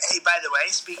 By the way,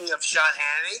 speaking of Sean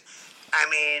Hannity, I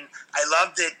mean, I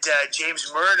love that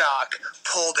James Murdoch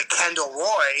pulled a Kendall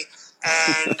Roy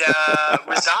and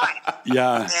resigned.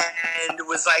 Yeah, and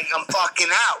was like, "I'm fucking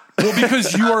out." Well,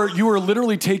 because you are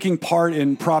literally taking part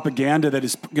in propaganda that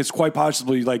is quite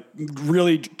possibly like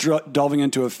really delving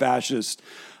into a fascist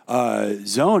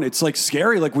zone. It's like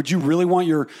scary. Like, would you really want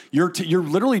you're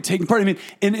literally taking part? I mean,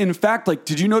 in fact, like,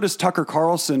 did you notice Tucker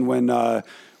Carlson when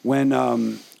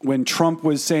Trump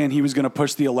was saying he was going to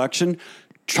push the election?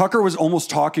 Tucker was almost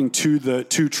talking to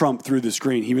Trump through the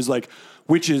screen. He was like,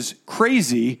 which is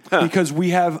crazy because we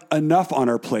have enough on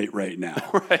our plate right now.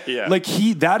 Right, yeah. Like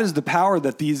that is the power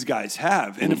that these guys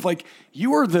have. And if like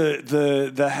you are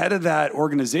the head of that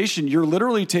organization, you're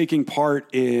literally taking part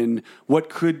in what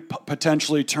could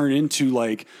potentially turn into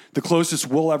like the closest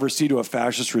we'll ever see to a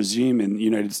fascist regime in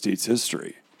United States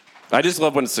history. I just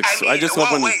love when it's. Wait,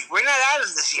 we're not out of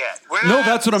this yet. No,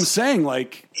 that's what I'm saying.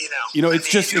 Like, you know, it's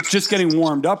just getting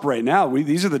warmed up right now.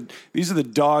 These are the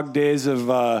dog days of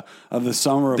the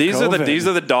summer of COVID. These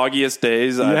are the doggiest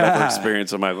days I've ever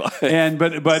experienced in my life. And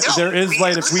but there is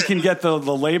light if we can get the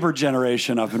labor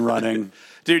generation up and running.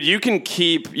 Dude, you can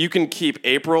keep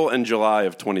April and July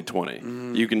of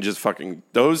 2020. You can just fucking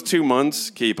those 2 months,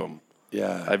 keep them.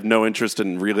 Yeah, I have no interest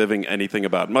in reliving anything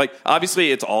about them. Like,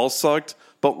 obviously, it's all sucked.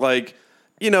 But, like,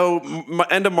 you know,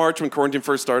 end of March when quarantine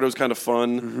first started, it was kind of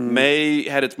fun. Mm-hmm. May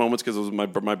had its moments because it was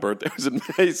my birthday was in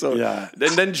May. So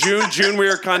and then June we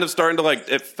were kind of starting to, like,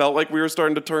 it felt like we were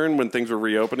starting to turn when things were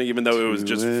reopening, even though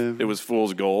it was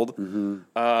fool's gold.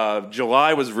 Mm-hmm.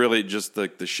 July was really just the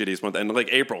shittiest month. And, like,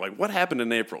 April, like, what happened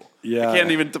in April? Yeah. I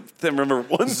can't even remember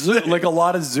one thing. Like a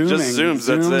lot of Zooming. Just Zooms,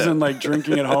 that's it. And, like,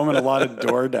 drinking at home and a lot of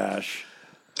DoorDash.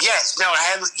 Yes, no, I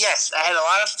had a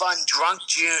lot of fun drunk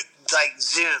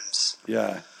Zooms.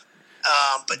 Yeah.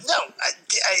 But no,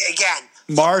 again.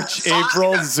 March,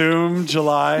 April, Zoom,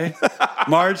 July.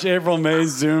 March, April, May,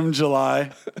 Zoom,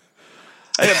 July.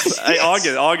 Hey,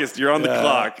 August, you're on the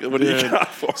clock. What do you got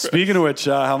for it? Speaking of which,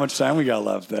 how much time we got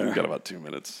left there? We got about 2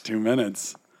 minutes. 2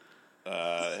 minutes.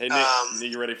 Hey,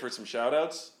 Nick, you ready for some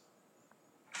shout-outs?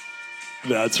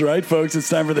 That's right, folks. It's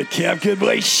time for the Camp Good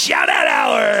Boy Shout-Out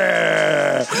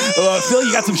Hour. Phil,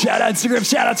 you got some Instagram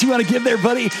shout-outs you want to give there,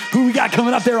 buddy? Who we got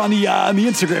coming up there on the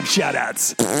Instagram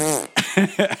shout-outs? All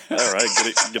right,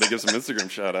 gonna give some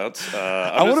Instagram shout-outs.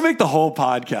 I want to make the whole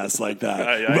podcast like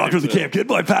that. Welcome to the Camp Good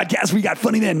Boy Podcast. We got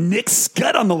funny man Nick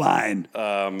Scott on the line. So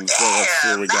let's see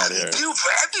what we got here. Do for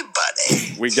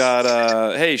everybody. We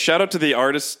got, hey, shout out to the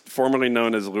artist formerly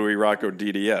known as Louis Rocco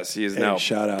DDS. He is now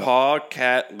Paw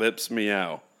Cat Lips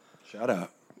Meow. Shout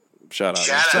out.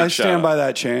 I stand by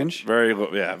that change. Very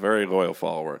loyal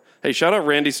follower. Hey, shout out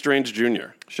Randy Strange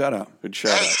Jr. Shout out. Good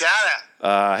shout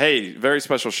out. Hey, very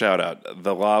special shout out.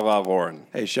 The La La Lauren.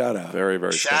 Hey, shout out. Very,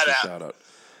 very special shout out.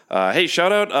 Hey,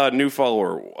 shout out new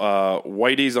follower,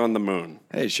 Whitey's on the Moon.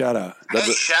 Hey, shout out.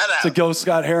 Shout out. It's a Gil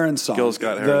Scott Heron song. Gil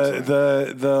Scott Heron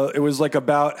song. It was like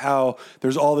about how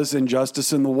there's all this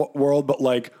injustice in the world, but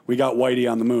like we got Whitey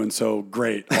on the moon, so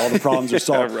great. All the problems are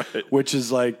solved, right. Which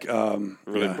is like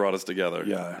really brought us together.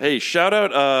 Yeah. Hey, shout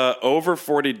out Over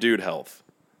 40 Dude Health.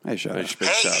 Hey, shout out.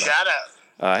 Shout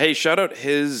out. Hey, shout out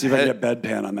his. See if I can get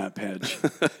bedpan on that page.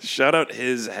 Shout out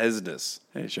his Hesness.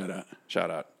 Hey, shout out. Shout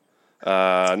out.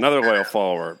 Another loyal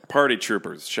follower, Party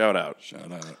Troopers. Shout out.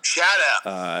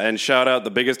 And shout out the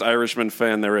biggest Irishman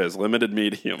fan there is, Limited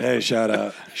Medium. Hey, shout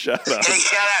out. Shout out. Hey,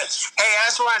 shout out. Hey, I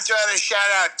also want to throw out a shout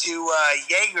out to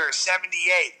Jaeger 78.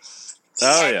 He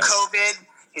had COVID.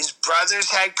 His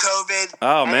brothers had COVID.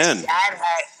 Oh, man. His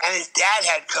dad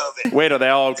had COVID. Wait, are they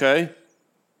all okay?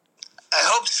 I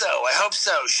hope so.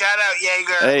 Shout out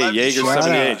Jaeger. Hey, Jaeger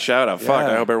 78. Shout out. Fuck,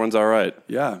 I hope everyone's all right.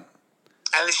 Yeah.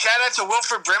 And a shout out to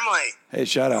Wilford Brimley. Hey,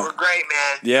 shout out. We're great,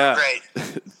 man. Yeah. We're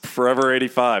great. Forever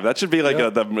 85. That should be like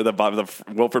the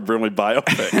Wilford Brimley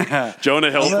biopic. Jonah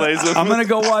Hill plays him. I'm going to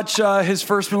go watch his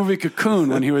first movie, Cocoon,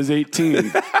 when he was 18. Yeah,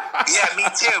 me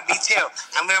too.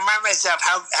 I'm going to remind myself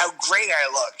how great I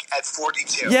look at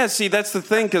 42. Yeah, see, that's the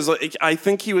thing, because like, I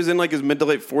think he was in like his mid to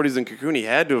late 40s in Cocoon. He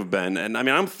had to have been. And I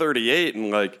mean, I'm 38,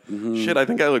 and like, shit, I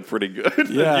think I look pretty good.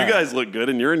 Yeah. You guys look good,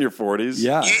 and you're in your 40s.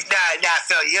 Yeah.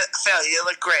 Phil, you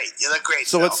look great.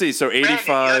 So let's see. So 85,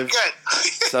 Brandon,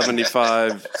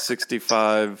 75,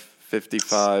 65,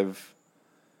 55.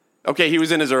 Okay, he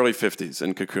was in his early 50s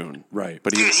in Cocoon. Right.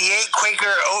 But Dude, he ate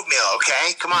Quaker oatmeal,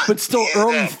 okay? Come on. But still,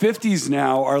 early 50s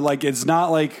now are like, it's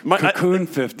not like Cocoon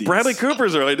 50s. Bradley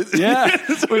Cooper's early. Yeah.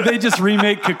 When they just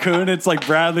remake Cocoon, it's like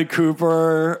Bradley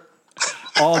Cooper,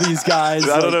 all these guys.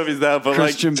 I don't know if he's that, but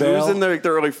Christian like, Bale. who's in their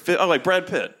early 50s? Oh, like Brad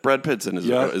Pitt. Brad Pitt's in his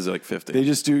is like 50. They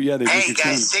just do, they do Hey,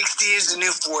 Cocoon. guys, 60 is the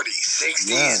new 40.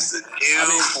 60 is the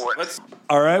new 40.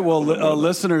 All right, well,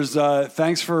 listeners,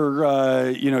 thanks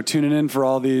for tuning in for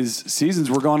all these seasons.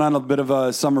 We're going on a bit of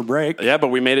a summer break. Yeah, but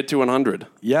we made it to 100.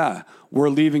 Yeah, we're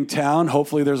leaving town.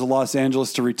 Hopefully, there's a Los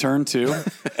Angeles to return to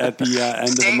at the end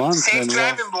of the month. Safe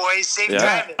driving, boys. Safe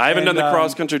driving. I haven't done the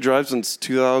cross-country drive since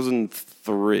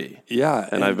 2003. Yeah.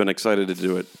 And I've been excited to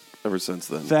do it ever since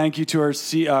then. Thank you to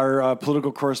our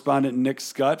political correspondent, Nick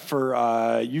Scott,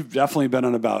 for you've definitely been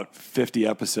on about 50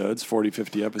 episodes, 40,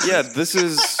 50 episodes. Yeah, this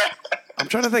is... I'm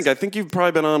trying to think. I think you've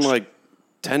probably been on like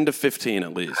 10 to 15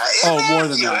 at least. More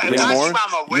than that. More?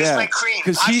 Mama, where's my cream?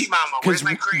 Where's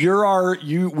my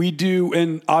cream? We do,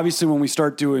 and obviously when we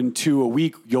start doing 2 a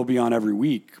week, you'll be on every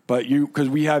week. But because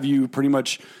we have you pretty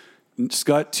much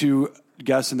Scott 2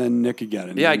 guests and then Nick again.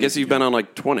 And I guess you've been on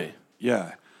like 20.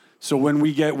 Yeah. So when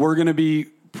we're going to be,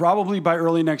 probably by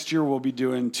early next year, we'll be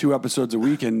doing 2 episodes a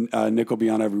week, and Nick will be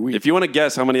on every week. If you want to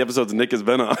guess how many episodes Nick has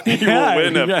been on, you will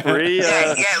win a free...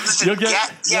 listen,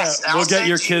 we'll get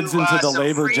your kids into the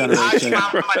labor generation.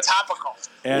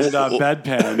 And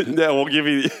bedpan. Yeah, we'll give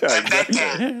you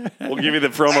we'll give you the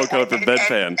promo code for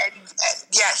bedpan.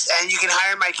 Yes, and you can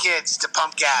hire my kids to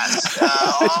pump gas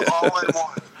all in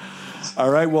one. All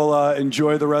right, well,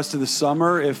 enjoy the rest of the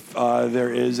summer. If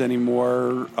there is any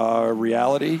more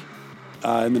reality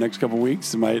in the next couple of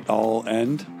weeks, it might all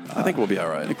end. I think we'll be all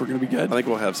right. I think we're going to be good. I think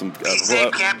we'll have some.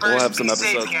 We'll have some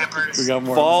episodes. We got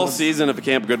more fall episodes. Season of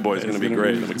Camp Good Boy is going to be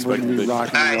great. I'm expecting to be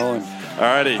rocking and rolling. All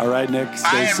righty. All right, Nick.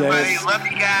 Stay safe. Everybody. Love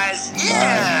you guys.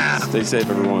 Yeah. Stay safe,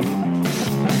 everyone.